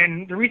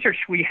 And the research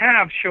we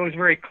have shows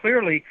very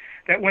clearly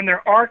that when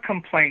there are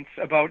complaints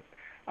about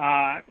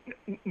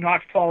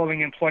not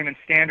following employment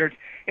standards,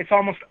 it's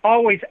almost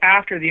always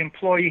after the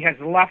employee has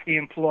left the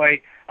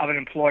employ of an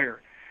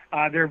employer.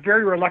 they're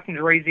very reluctant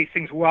to raise these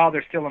things while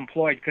they're still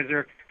employed because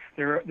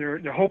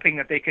they're hoping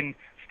that they can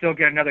still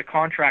get another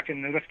contract,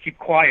 and they'll just keep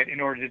quiet in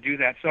order to do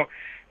that. So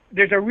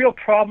there's a real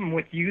problem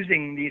with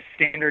using these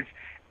standards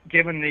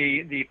given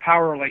the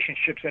power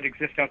relationships that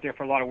exist out there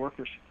for a lot of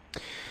workers.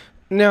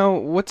 Now,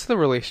 what's the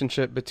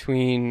relationship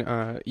between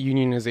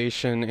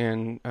unionization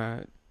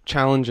and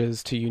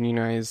challenges to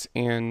unionize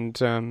and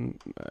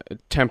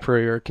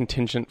temporary or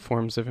contingent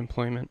forms of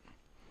employment?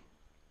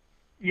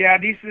 Yeah,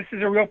 this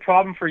is a real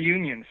problem for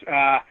unions.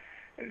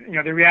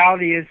 The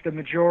reality is the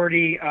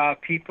majority of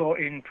people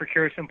in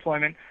precarious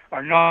employment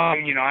are not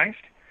unionized.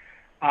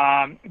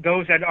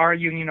 Those that are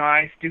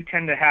unionized do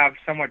tend to have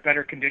somewhat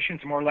better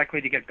conditions, more likely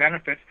to get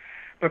benefits.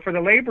 But for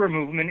the labor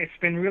movement, it's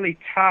been really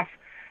tough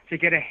to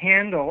get a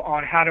handle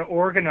on how to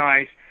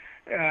organize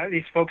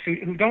these folks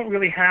who don't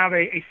really have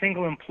a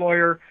single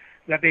employer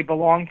that they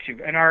belong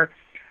to. And our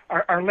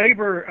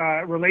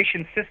labor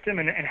relations system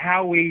and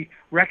how we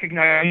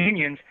recognize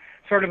unions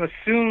sort of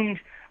assumed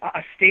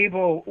a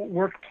stable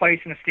workplace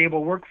and a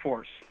stable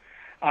workforce.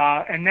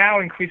 And now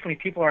increasingly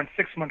people are on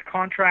 6-month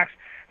contracts.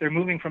 They're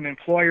moving from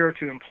employer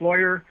to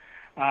employer.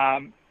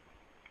 And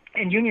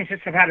unions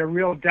just have had a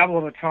real devil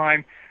of a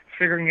time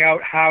figuring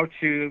out how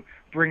to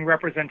bring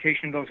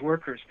representation of those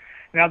workers.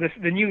 Now,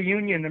 the new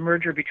union, the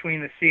merger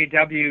between the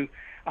CAW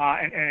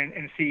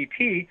and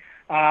CEP,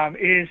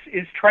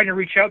 is trying to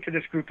reach out to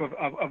this group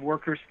of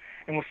workers,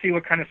 and we'll see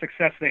what kind of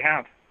success they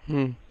have.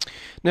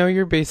 Now,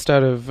 you're based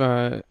out of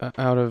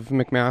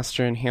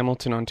McMaster in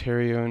Hamilton,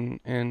 Ontario,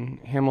 and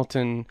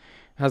Hamilton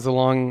has a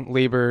long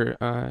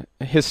labor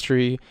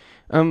history.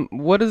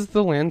 What does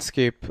the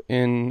landscape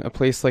in a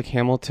place like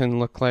Hamilton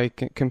look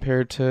like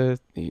compared to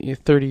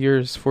 30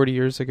 years, 40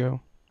 years ago?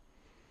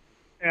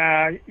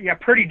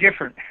 Pretty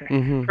different.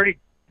 Mm-hmm.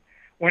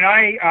 When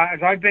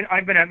I've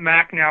been at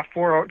Mac now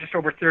for just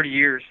over 30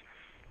 years,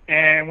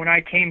 and when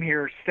I came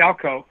here,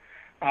 Stelco,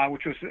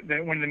 which was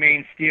one of the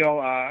main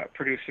steel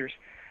producers,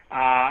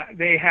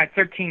 they had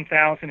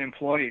 13,000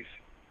 employees.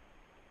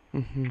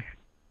 Mm-hmm.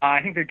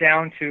 I think they're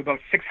down to about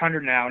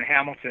 600 now in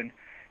Hamilton,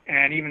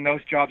 and even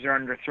those jobs are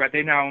under threat.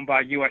 They're now owned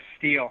by U.S.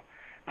 Steel,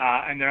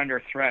 and they're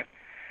under threat.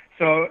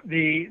 So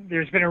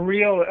there's been a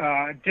real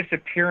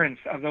disappearance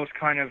of those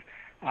kind of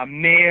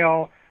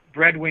male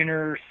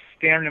breadwinner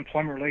standard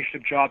employment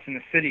relationship jobs in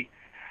the city,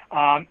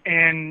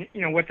 and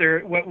what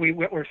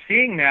we're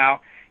seeing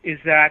now is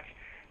that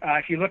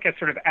if you look at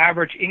sort of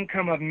average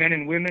income of men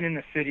and women in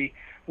the city,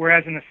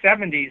 whereas in the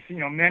 70s,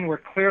 men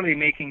were clearly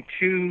making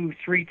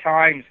 2-3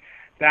 times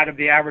that of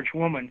the average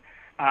woman.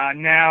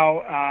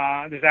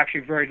 Now there's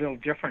actually very little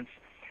difference.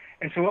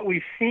 And so what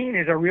we've seen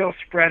is a real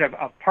spread of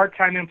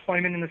part-time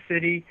employment in the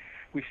city.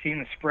 We've seen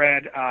the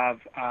spread of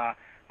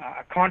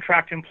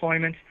contract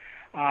employment.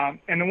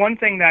 And the one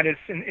thing that is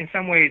in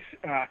some ways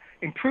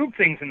improved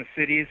things in the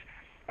city is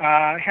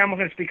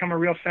Hamilton has become a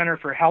real center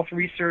for health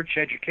research,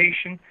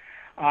 education,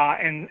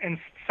 and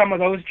some of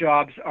those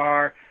jobs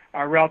are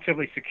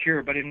relatively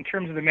secure. But in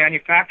terms of the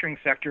manufacturing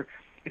sector,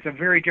 it's a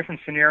very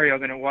different scenario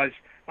than it was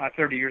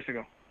 30 years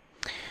ago.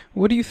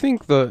 What do you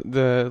think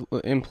the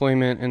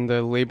employment and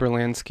the labor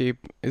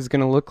landscape is going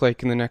to look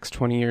like in the next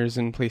 20 years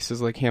in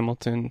places like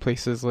Hamilton,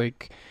 places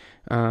like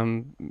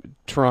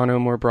Toronto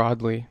more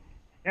broadly?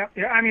 Yeah.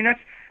 I mean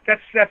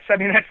that's the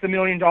 $1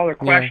 million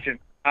question.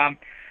 Yeah.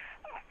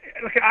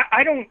 Look,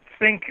 I don't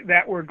think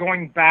that we're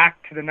going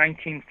back to the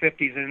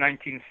 1950s or the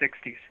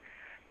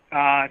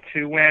 1960s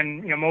to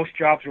when most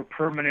jobs were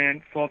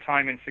permanent,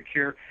 full-time, and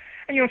secure.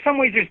 And in some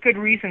ways there's good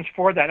reasons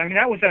for that. I mean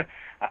that was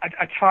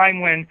a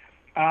time when,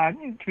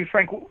 to be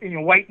frank,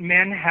 white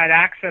men had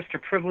access to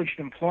privileged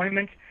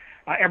employment.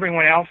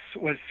 Everyone else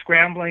was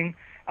scrambling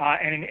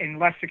and in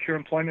less secure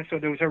employment. So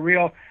there was a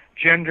real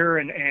gender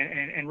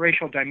and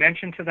racial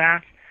dimension to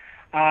that.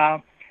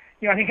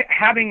 I think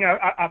having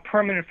a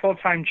permanent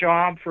full-time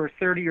job for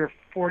 30 or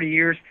 40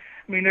 years,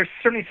 I mean, there's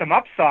certainly some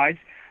upsides,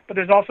 but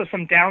there's also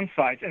some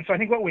downsides. And so I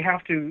think what we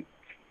have to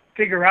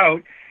figure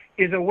out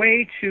is a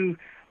way to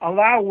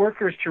allow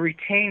workers to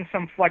retain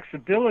some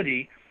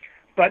flexibility,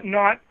 but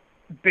not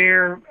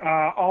bear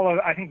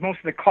most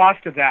of the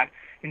cost of that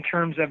in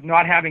terms of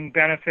not having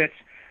benefits,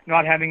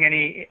 not having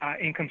any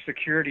income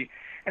security.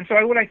 And so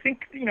I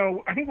think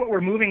what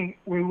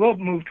we will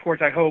move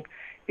towards, I hope,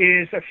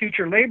 is a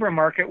future labor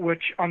market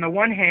which, on the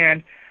one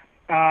hand,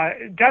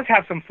 does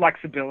have some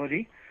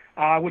flexibility,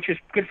 which is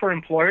good for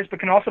employers, but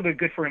can also be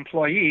good for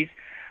employees.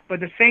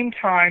 But at the same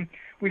time,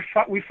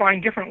 we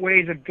find different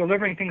ways of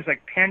delivering things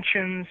like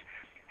pensions,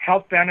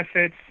 health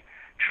benefits,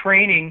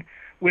 training,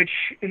 which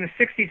in the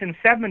 60s and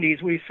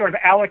 70s, we sort of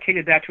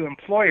allocated that to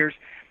employers.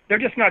 They're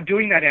just not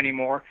doing that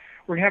anymore.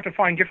 We're going to have to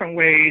find different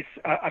ways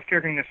of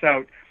figuring this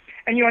out.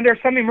 And, there are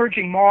some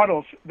emerging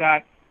models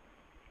that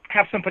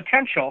have some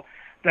potential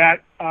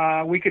that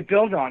we could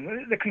build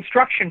on. The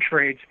construction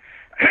trades,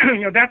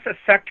 that's a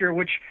sector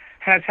which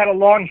has had a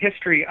long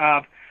history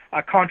of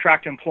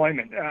contract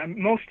employment.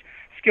 Most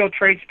skilled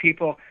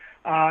tradespeople,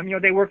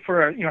 they work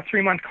for a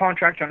 3-month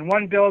contract on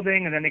one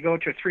building, and then they go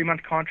to a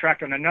 3-month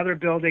contract on another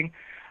building.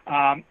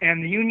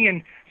 and the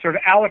union sort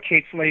of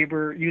allocates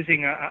labor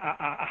using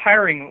a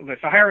hiring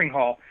list, a hiring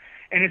hall,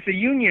 and it's the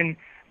union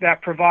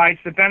that provides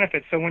the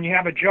benefits. So when you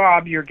have a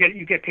job, you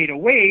get paid a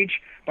wage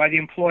by the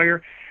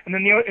employer, and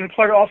then the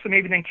employer also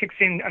maybe then kicks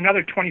in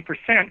another 20%,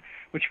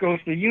 which goes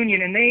to the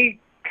union, and they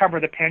cover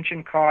the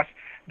pension costs,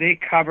 they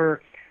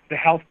cover the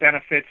health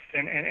benefits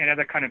and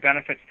other kind of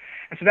benefits.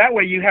 And so that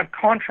way you have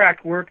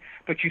contract work,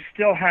 but you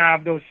still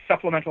have those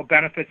supplemental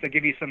benefits that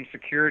give you some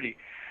security.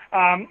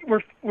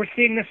 We're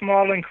seeing this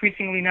model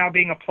increasingly now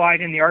being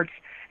applied in the arts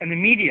and the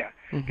media,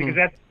 because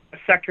that's a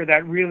sector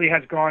that really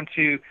has gone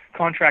to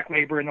contract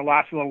labor in the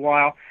last little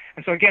while.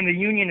 And so again, the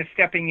union is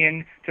stepping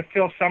in to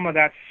fill some of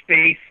that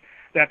space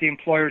that the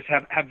employers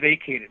have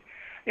vacated.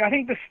 I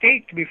think the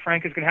state, to be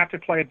frank, is going to have to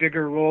play a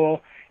bigger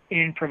role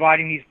in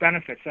providing these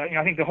benefits.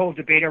 I think the whole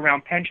debate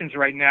around pensions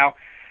right now,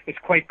 it's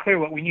quite clear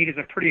what we need is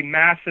a pretty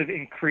massive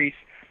increase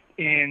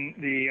in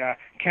the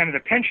Canada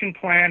Pension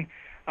Plan,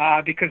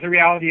 because the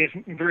reality is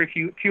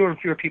fewer and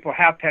fewer people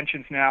have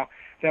pensions now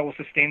that will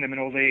sustain them in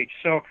old age.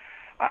 So,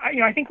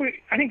 I think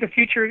the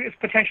future is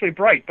potentially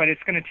bright, but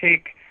it's going to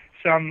take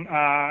some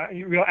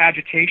real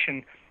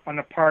agitation on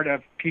the part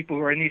of people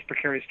who are in these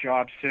precarious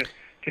jobs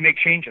to make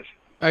changes.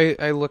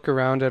 I look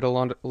around at a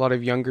lot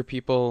of younger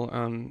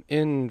people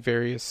in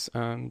various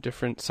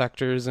different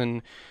sectors,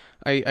 and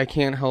I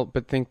can't help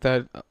but think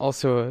that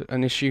also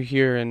an issue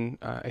here, and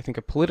I think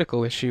a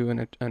political issue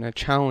and a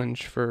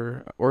challenge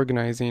for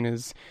organizing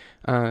is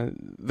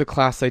the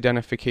class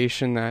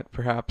identification that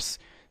perhaps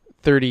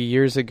 30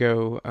 years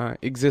ago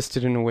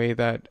existed in a way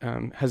that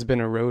has been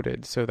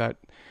eroded, so that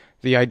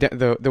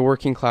the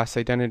working class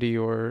identity,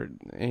 or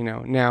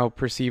now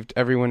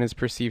everyone is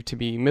perceived to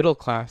be middle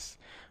class,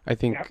 I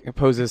think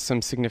poses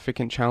some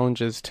significant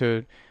challenges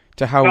to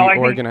how we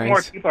organize.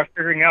 More people are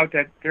figuring out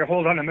that their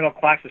hold on the middle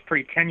class is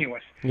pretty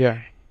tenuous. Yeah.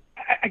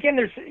 Again,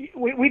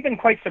 we've been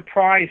quite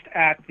surprised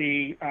at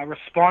the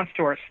response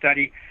to our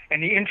study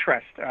and the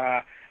interest.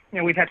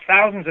 We've had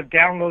thousands of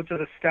downloads of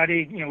the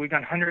study. We've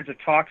done hundreds of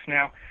talks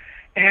now,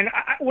 and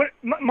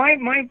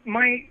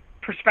my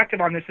perspective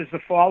on this is the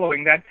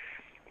following: that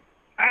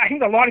I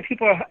think a lot of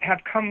people have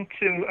come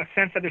to a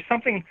sense that there's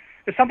something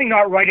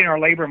not right in our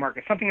labor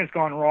market. Something has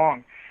gone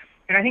wrong.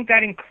 And I think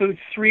that includes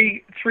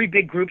three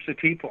big groups of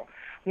people.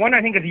 One,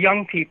 I think, is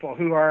young people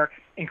who are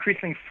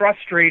increasingly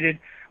frustrated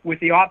with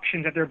the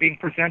options that they're being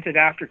presented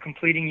after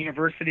completing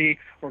university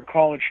or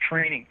college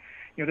training.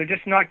 They're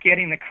just not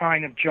getting the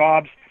kind of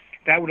jobs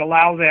that would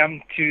allow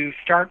them to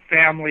start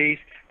families,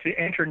 to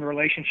enter in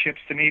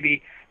relationships, to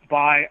maybe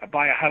buy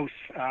a house,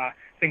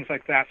 things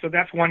like that. So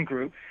that's one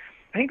group.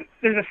 I think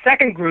there's a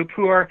second group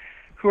who are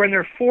in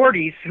their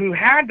 40s who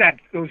had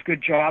those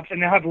good jobs and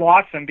now have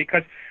lost them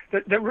because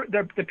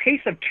the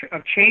pace of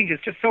change is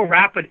just so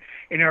rapid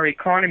in our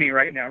economy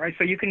right now, right?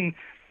 So you can,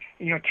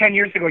 10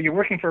 years ago you're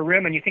working for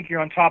RIM and you think you're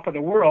on top of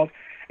the world,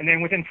 and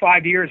then within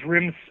 5 years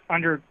RIM's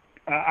under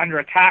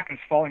attack and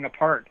it's falling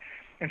apart.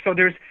 And so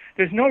there's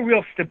no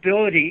real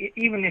stability,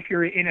 even if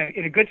you're in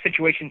a good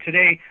situation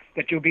today,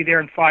 that you'll be there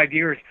in 5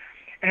 years.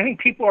 And I think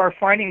people are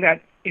finding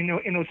that in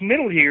those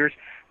middle years,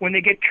 when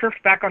they get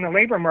turfed back on the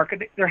labor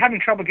market, they're having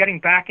trouble getting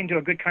back into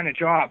a good kind of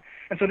job.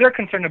 And so they're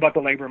concerned about the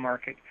labor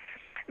market.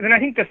 And then I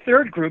think the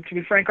third group, to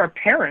be frank, are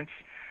parents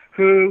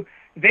who,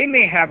 they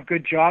may have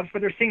good jobs,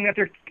 but they're seeing that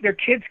their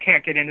kids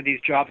can't get into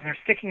these jobs, and they're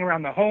sticking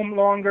around the home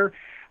longer.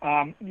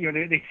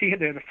 They see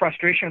the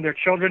frustration of their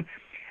children.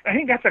 I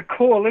think that's a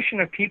coalition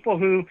of people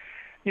who,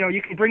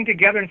 you can bring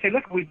together and say,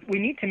 look, we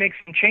need to make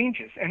some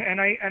changes. And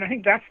I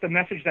think that's the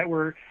message that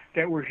we're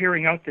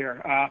hearing out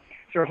there.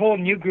 There's a whole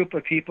new group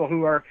of people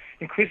who are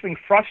increasingly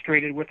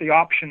frustrated with the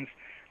options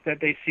that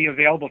they see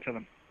available to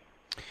them.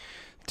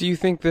 Do you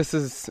think this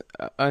is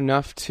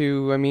enough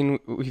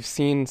we've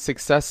seen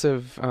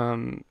successive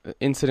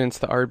incidents,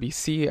 the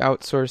RBC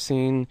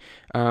outsourcing,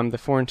 the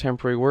foreign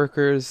temporary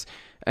workers,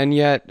 and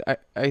yet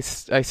I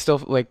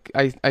still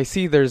I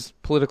see there's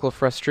political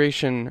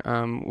frustration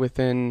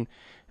within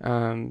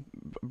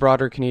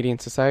broader Canadian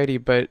society,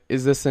 but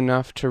is this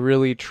enough to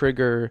really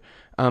trigger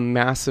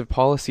massive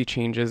policy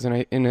changes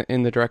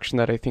in the direction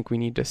that I think we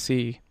need to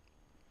see?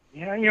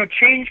 Yeah,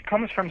 change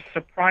comes from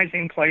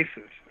surprising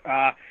places.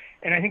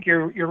 And I think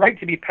you're right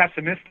to be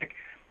pessimistic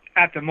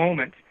at the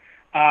moment,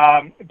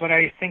 but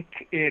I think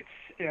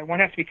one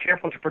has to be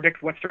careful to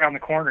predict what's around the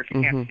corner if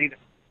you can't see them.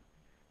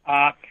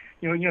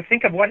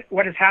 Think of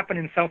what has happened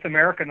in South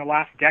America in the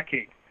last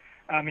decade.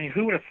 I mean,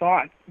 who would have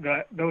thought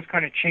that those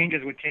kind of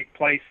changes would take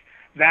place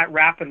that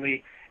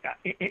rapidly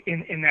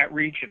in that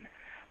region?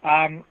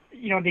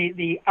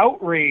 The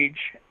outrage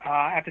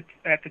at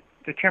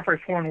the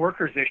temporary foreign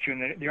workers issue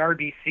and the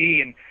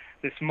RBC and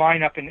this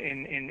mine up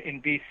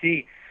in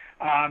BC.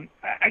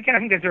 Again, I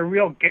think there's a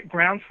real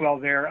groundswell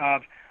there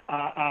of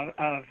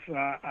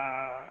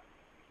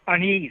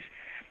unease,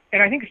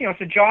 and I think it's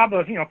the job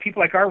of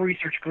people like our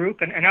research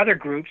group and other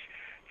groups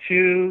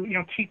to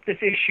keep this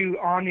issue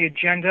on the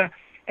agenda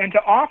and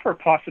to offer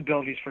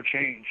possibilities for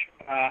change,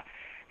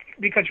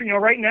 because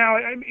right now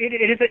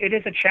it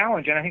is a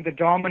challenge, and I think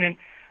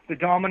the the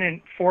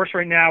dominant force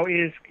right now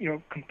is,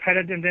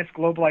 competitiveness,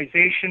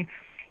 globalization.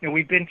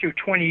 We've been through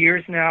 20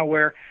 years now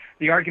where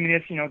the argument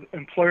is,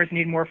 employers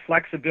need more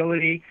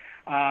flexibility,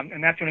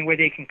 and that's the only way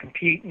they can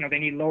compete. They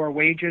need lower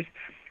wages.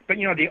 But,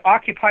 the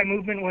Occupy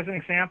movement was an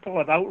example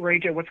of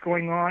outrage at what's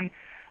going on.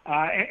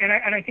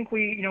 And I think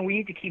we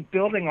need to keep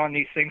building on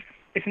these things.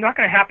 It's not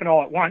going to happen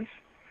all at once,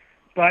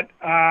 but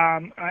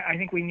I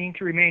think we need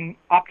to remain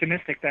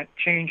optimistic that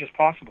change is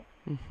possible.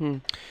 Mm-hmm.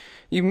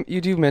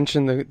 You do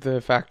mention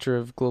the factor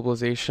of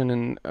globalization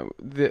and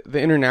the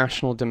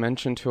international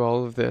dimension to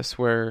all of this,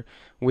 where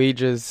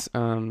wages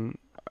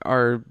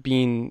are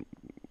being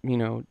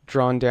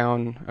drawn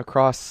down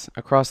across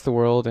the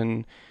world,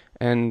 and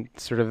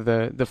sort of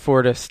the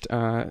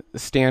Fordist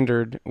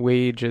standard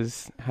wage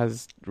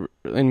has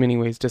in many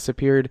ways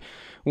disappeared.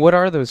 What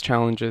are those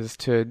challenges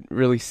to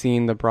really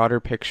seeing the broader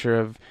picture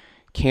of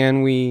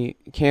can we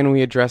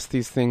address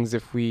these things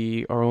if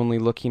we are only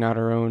looking at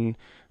our own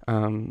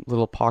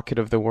little pocket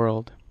of the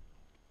world?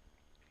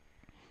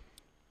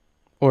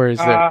 Or is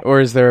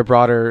there a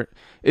broader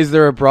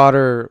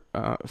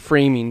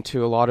framing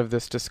to a lot of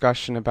this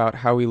discussion about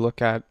how we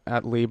look at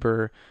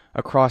labor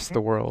across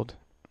the world?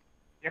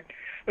 Yep.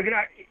 Look,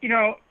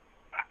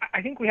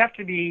 I think we have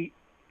to be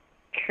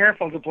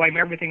careful to blame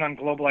everything on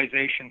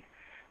globalization.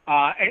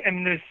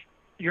 And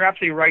you're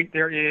absolutely right.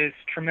 There is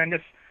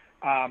tremendous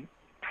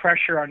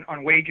pressure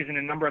on wages in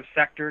a number of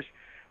sectors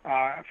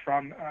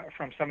from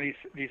some of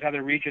these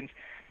other regions.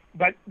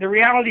 But the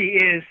reality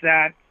is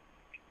that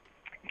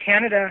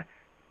Canada,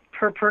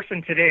 per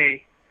person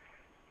today,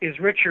 is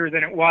richer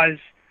than it was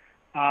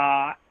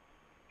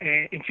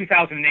in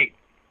 2008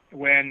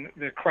 when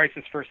the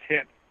crisis first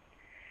hit.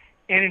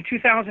 And in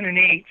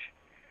 2008,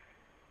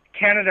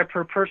 Canada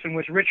per person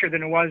was richer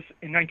than it was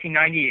in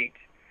 1998.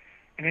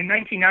 And in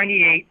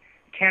 1998,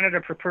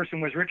 Canada per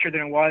person was richer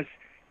than it was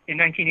in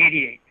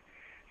 1988.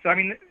 So, I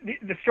mean,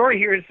 the story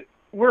here is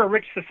we're a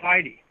rich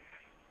society.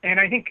 And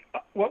I think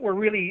what we're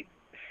really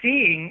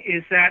seeing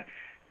is that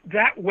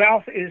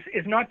wealth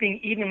is not being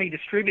evenly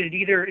distributed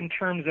either in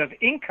terms of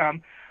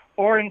income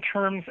or in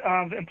terms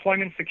of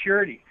employment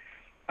security.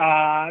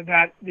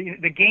 That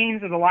the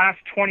gains of the last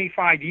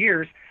 25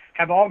 years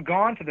have all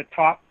gone to the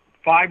top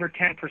 5 or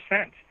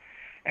 10%.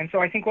 And so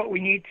I think what we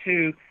need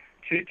to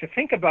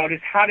think about is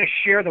how to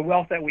share the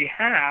wealth that we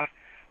have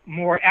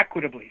more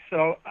equitably.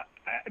 So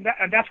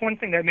that's one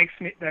thing that makes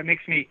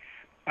me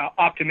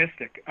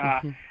optimistic.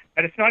 That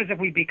it's not as if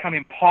we become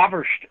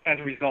impoverished as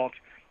a result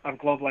of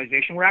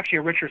globalization. We're actually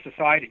a richer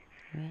society.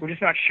 We're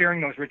just not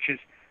sharing those riches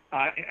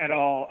at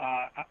all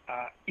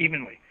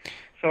evenly.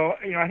 So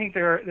I think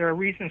there are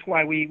reasons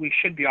why we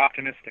should be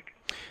optimistic.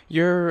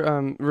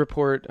 Your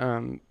report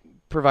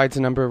provides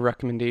a number of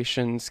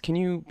recommendations. Can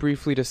you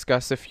briefly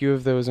discuss a few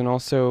of those? And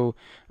also,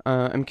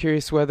 I'm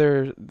curious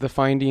whether the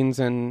findings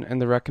and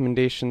the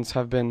recommendations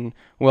have been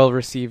well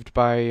received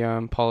by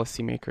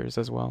policymakers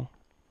as well.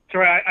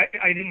 Sorry,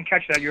 I didn't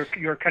catch that.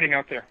 You're cutting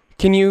out there.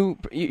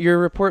 Your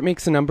report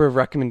makes a number of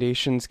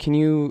recommendations. Can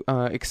you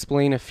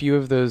explain a few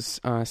of those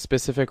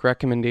specific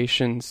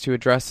recommendations to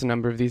address a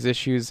number of these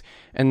issues?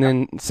 And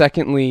then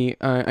secondly,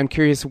 I'm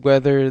curious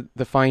whether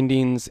the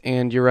findings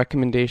and your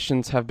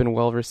recommendations have been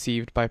well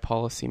received by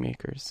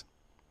policymakers.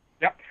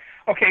 Yep.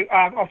 Okay.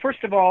 Well,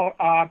 first of all,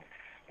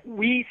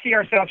 we see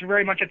ourselves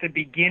very much at the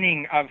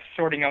beginning of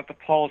sorting out the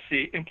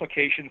policy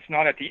implications,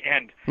 not at the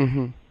end.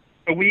 Mm-hmm.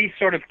 So we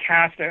sort of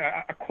cast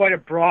quite a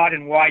broad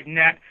and wide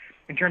net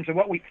in terms of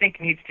what we think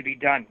needs to be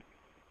done.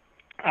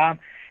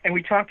 And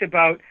we talked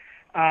about,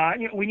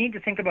 we need to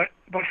think about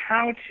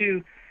how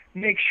to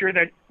make sure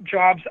that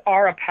jobs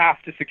are a path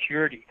to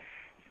security.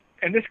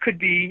 And this could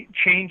be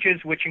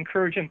changes which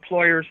encourage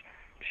employers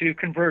to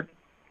convert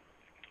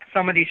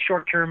some of these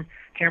short-term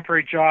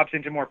temporary jobs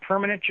into more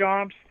permanent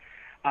jobs.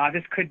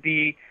 This could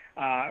be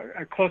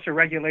a closer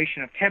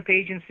regulation of temp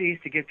agencies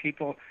to give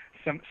people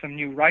some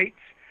new rights.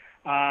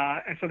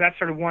 And so that's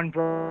sort of one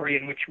area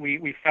in which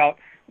we felt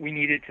we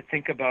needed to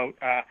think about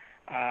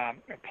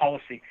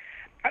policy.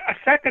 A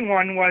second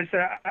one was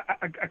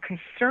a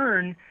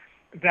concern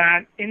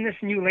that in this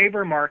new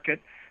labor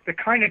market, the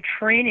kind of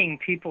training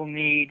people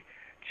need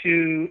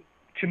to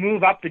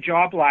move up the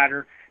job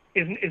ladder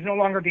is no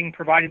longer being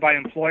provided by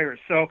employers.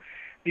 So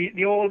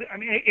the old, I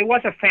mean, it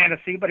was a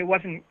fantasy, but it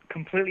wasn't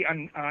completely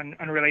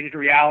unrelated to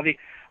reality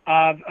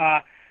of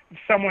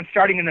someone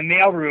starting in the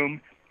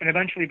mailroom and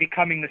eventually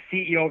becoming the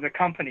CEO of the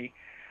company.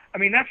 I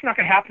mean, that's not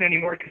going to happen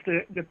anymore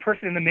because the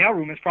person in the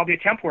mailroom is probably a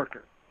temp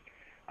worker.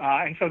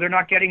 And so they're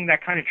not getting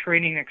that kind of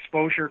training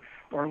exposure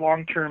or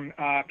long-term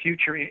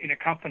future in a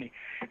company.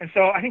 And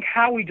so I think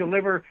how we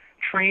deliver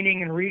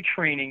training and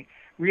retraining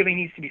really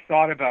needs to be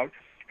thought about.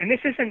 And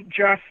this isn't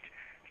just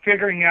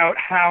figuring out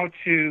how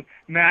to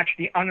match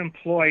the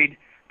unemployed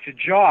to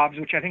jobs,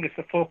 which I think is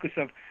the focus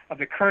of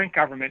the current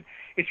government.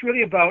 It's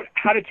really about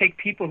how to take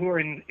people who are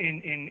in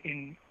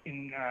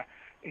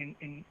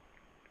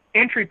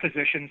entry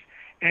positions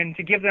and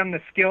to give them the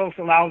skills,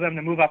 allow them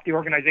to move up the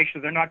organization so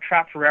they're not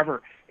trapped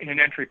forever in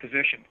an entry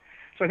position.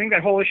 So I think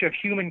that whole issue of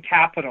human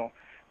capital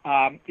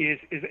is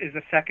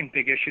the second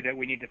big issue that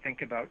we need to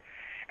think about.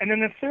 And then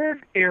the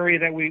third area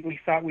that we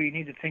thought we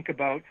need to think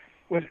about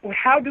was, well,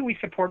 how do we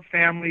support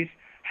families?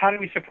 How do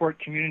we support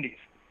communities?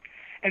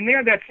 And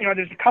there's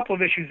a couple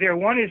of issues there.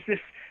 One is this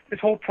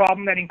whole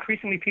problem that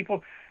increasingly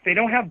people, they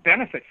don't have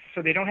benefits.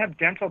 So they don't have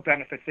dental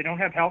benefits. They don't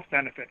have health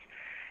benefits.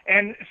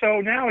 And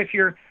so now if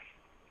your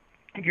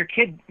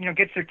kid,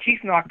 gets their teeth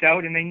knocked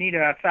out and they need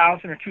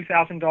 $1,000 or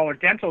 $2,000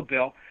 dental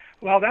bill,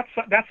 well,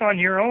 that's on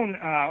your own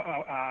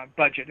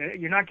budget.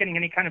 You're not getting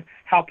any kind of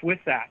help with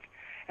that.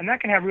 And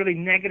that can have really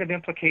negative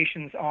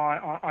implications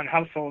on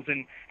households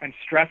and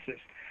stresses.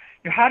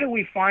 How do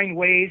we find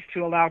ways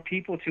to allow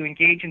people to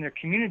engage in their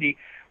community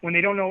when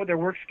they don't know what their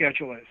work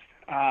schedule is?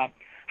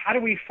 How do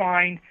we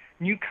find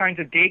new kinds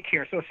of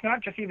daycare? So it's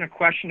not just even a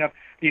question of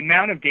the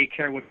amount of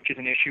daycare, which is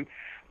an issue,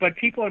 but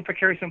people in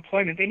precarious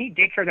employment, they need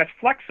daycare that's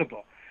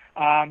flexible,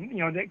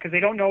 because they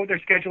don't know what their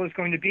schedule is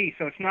going to be.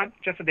 So it's not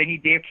just that they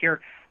need daycare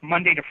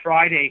Monday to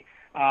Friday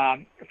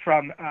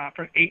from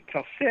 8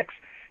 till 6.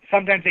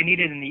 Sometimes they need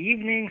it in the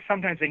evening.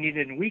 Sometimes they need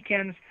it in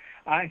weekends.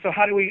 And so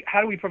how do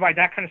we provide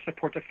that kind of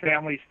support to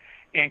families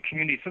and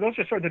communities? So those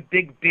are sort of the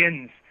big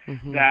bins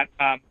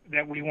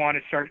that we want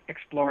to start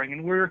exploring.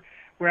 And we're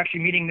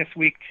actually meeting this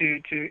week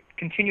to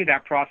continue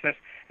that process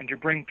and to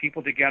bring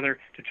people together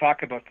to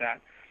talk about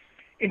that.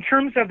 In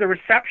terms of the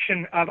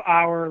reception of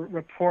our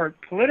report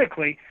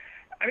politically,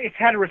 it's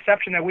had a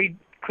reception that we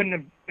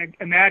couldn't have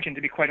imagined,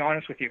 to be quite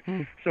honest with you.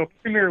 So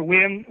Premier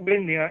Wynne,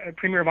 the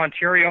Premier of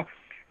Ontario,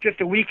 just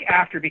a week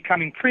after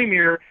becoming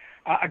Premier,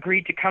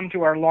 agreed to come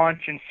to our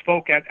launch and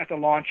spoke at the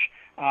launch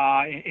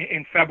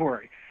in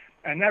February.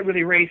 And that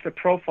really raised the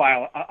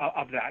profile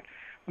of that.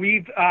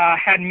 We've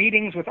had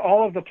meetings with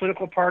all of the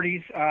political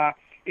parties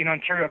in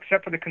Ontario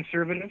except for the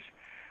Conservatives.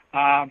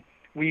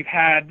 We've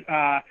had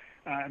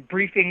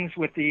briefings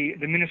with the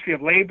Ministry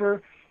of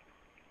Labour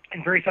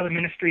and various other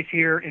ministries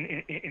here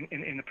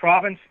in the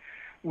province.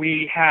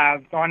 We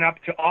have gone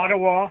up to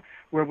Ottawa,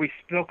 where we've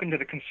spoken to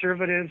the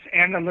Conservatives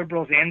and the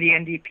Liberals and the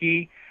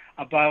NDP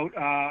about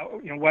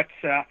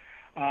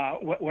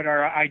what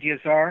our ideas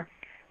are.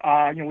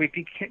 We've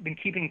been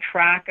keeping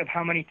track of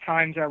how many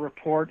times our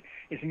report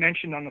is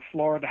mentioned on the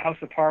floor of the House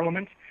of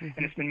Parliament, and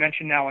it's been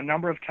mentioned now a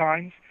number of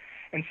times.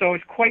 And so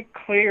it's quite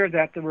clear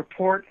that the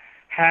report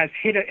has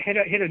hit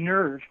a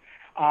nerve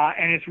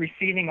and is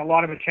receiving a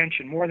lot of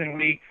attention, more than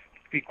we,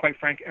 to be quite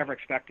frank, ever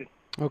expected.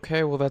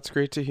 Okay, well, that's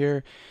great to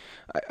hear.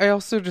 I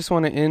also just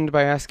want to end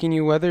by asking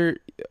you whether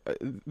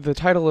the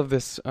title of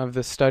this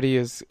study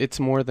is "It's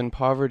More Than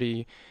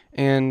Poverty,"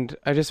 and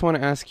I just want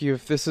to ask you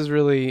if this is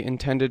really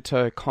intended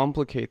to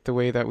complicate the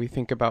way that we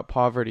think about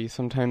poverty.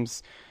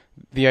 Sometimes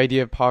the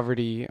idea of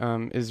poverty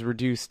is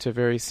reduced to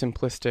very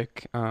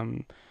simplistic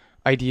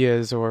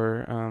ideas,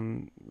 or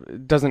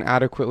doesn't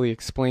adequately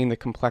explain the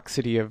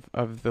complexity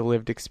of the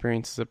lived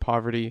experiences of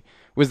poverty.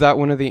 Was that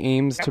one of the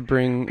aims to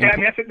bring?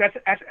 Yeah,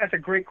 that's a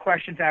great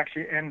question to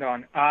actually end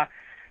on.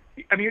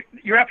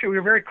 You're absolutely.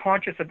 We're very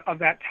conscious of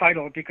that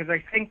title, because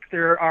I think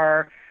there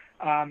are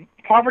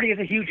poverty is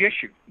a huge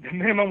issue. The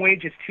minimum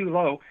wage is too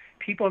low.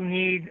 People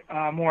need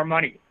more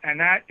money, and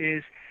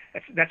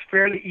that's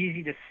fairly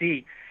easy to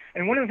see.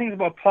 And one of the things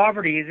about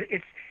poverty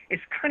is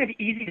it's kind of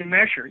easy to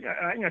measure.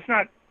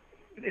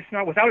 It's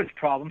not without its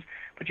problems,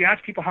 but you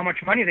ask people how much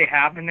money they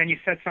have, and then you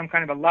set some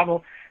kind of a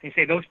level, and you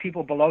say those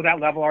people below that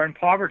level are in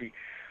poverty.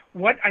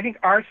 What I think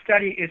our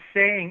study is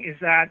saying is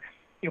that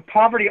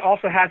poverty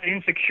also has an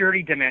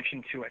insecurity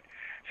dimension to it,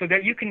 so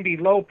that you can be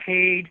low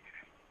paid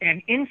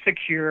and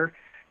insecure,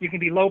 you can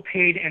be low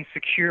paid and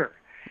secure.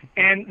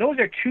 And those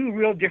are two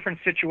real different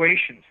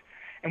situations.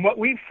 And what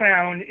we've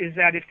found is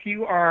that if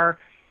you are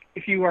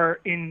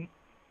in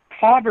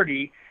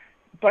poverty,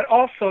 but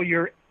also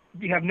you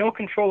have no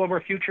control over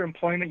future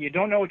employment, you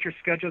don't know what your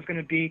schedule is going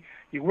to be,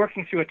 you're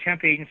working through a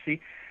temp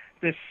agency,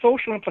 the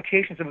social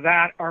implications of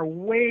that are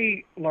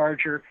way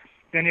larger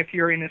than if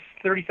you're in this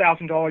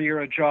 $30,000 a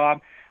year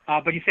job,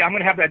 but you say, I'm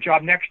going to have that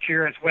job next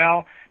year as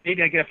well,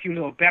 maybe I get a few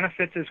little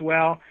benefits as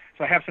well,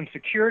 so I have some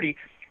security.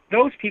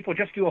 Those people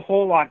just do a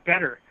whole lot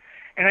better.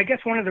 And I guess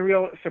one of the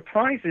real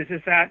surprises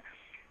is that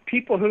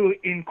people who,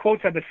 in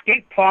quotes, have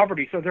escaped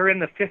poverty, so they're in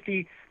the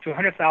 $50,000 to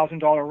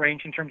 $100,000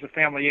 range in terms of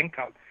family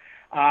income,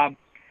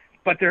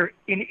 but they're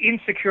in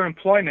insecure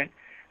employment,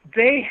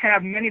 they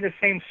have many of the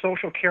same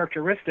social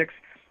characteristics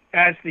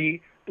as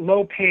the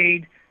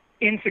low-paid,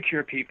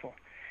 insecure people.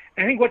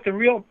 And I think what the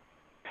real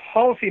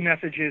policy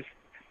message is,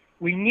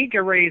 we need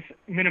to raise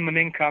minimum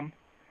income,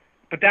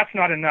 but that's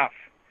not enough.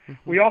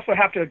 We also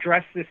have to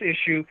address this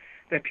issue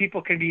that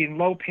people can be in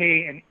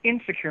low-pay and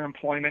insecure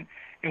employment,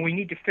 and we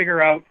need to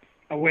figure out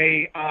a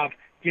way of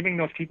giving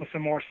those people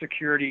some more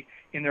security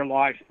in their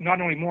lives, not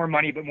only more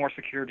money, but more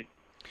security.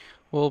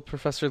 Well,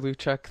 Professor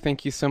Lewchuk,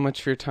 thank you so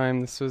much for your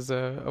time. This was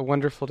a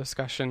wonderful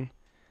discussion.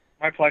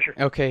 My pleasure.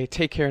 Okay,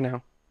 take care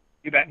now.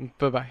 You bet.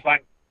 Bye-bye. Bye.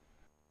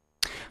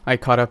 I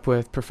caught up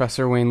with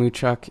Professor Wayne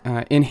Lewchuk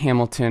in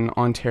Hamilton,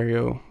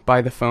 Ontario,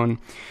 by the phone.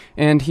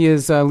 And he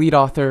is lead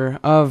author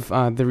of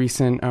the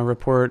recent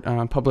report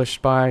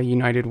published by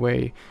United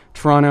Way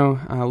Toronto,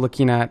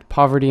 looking at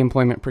poverty,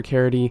 employment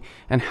precarity,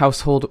 and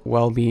household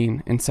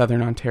well-being in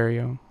Southern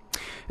Ontario.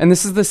 And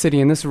this is The City,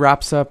 and this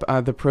wraps up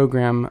the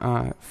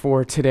program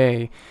for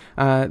today.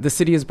 The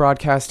City is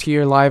broadcast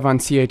here live on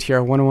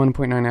CITR 101.9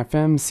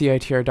 FM,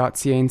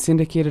 CITR.ca, and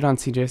syndicated on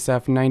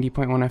CJSF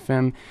 90.1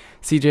 FM,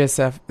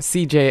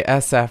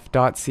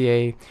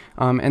 CJSF.ca,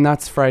 and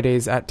that's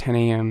Fridays at 10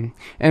 a.m.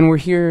 And we're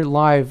here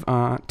live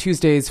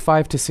Tuesdays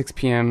 5 to 6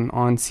 p.m.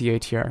 on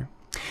CITR.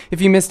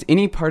 If you missed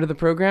any part of the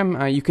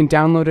program, you can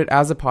download it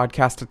as a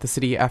podcast at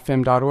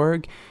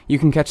thecityfm.org. You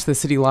can catch The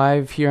City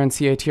live here on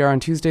CITR on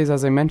Tuesdays,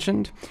 as I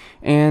mentioned.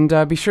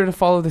 And be sure to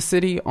follow The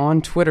City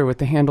on Twitter with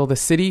the handle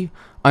thecity_FM.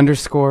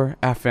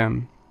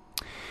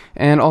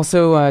 And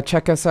also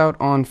check us out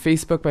on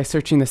Facebook by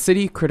searching The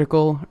City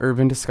Critical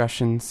Urban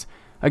Discussions.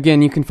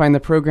 Again, you can find the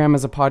program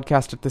as a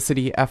podcast at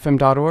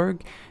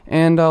thecityfm.org,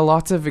 and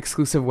lots of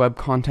exclusive web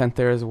content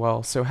there as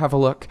well, so have a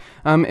look.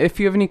 If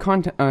you have any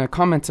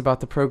comments about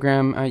the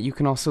program, you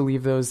can also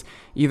leave those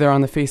either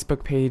on the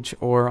Facebook page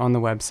or on the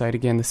website,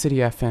 again,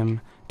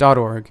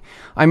 thecityfm.org.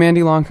 I'm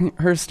Andy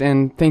Longhurst,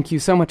 and thank you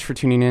so much for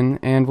tuning in,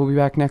 and we'll be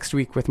back next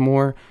week with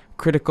more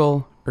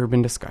critical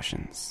urban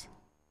discussions.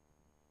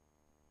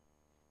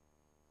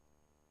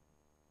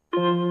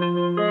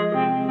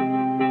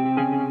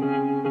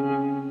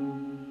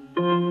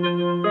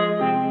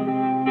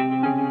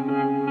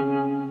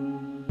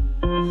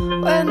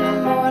 When the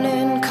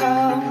morning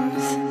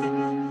comes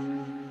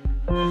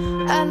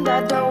and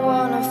I don't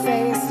wanna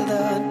face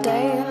the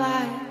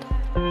daylight.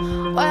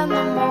 When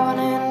the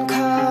morning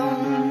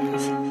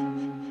comes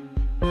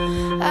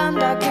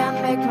and I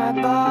can't make my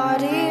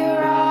body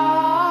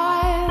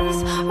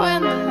rise.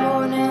 When the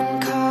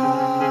morning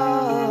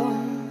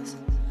comes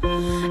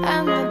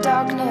and the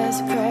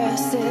darkness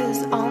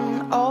presses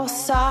on all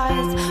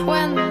sides.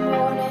 When the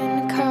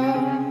morning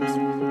comes,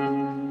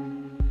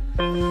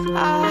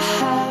 I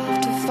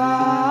have to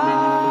fight.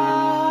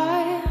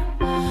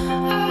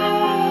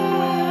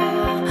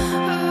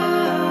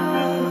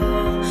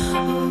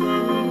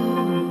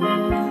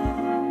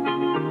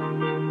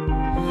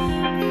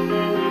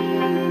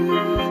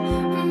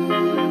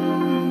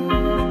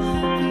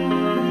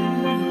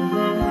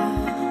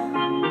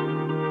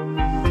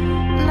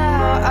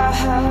 Now I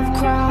have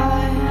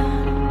cried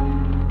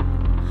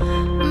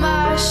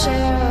my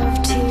share of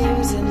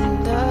tears in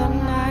the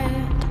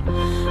night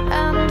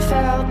and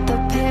felt the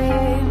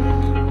pain,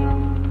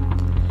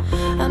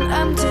 an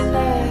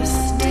emptiness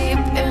deep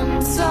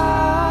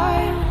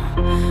inside.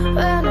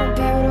 Then a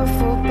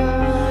beautiful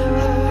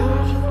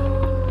bird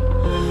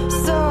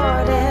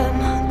soared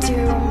into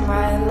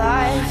my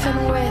life,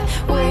 and with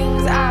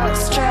wings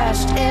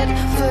outstretched it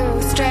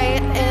flew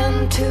straight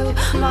into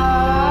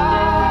my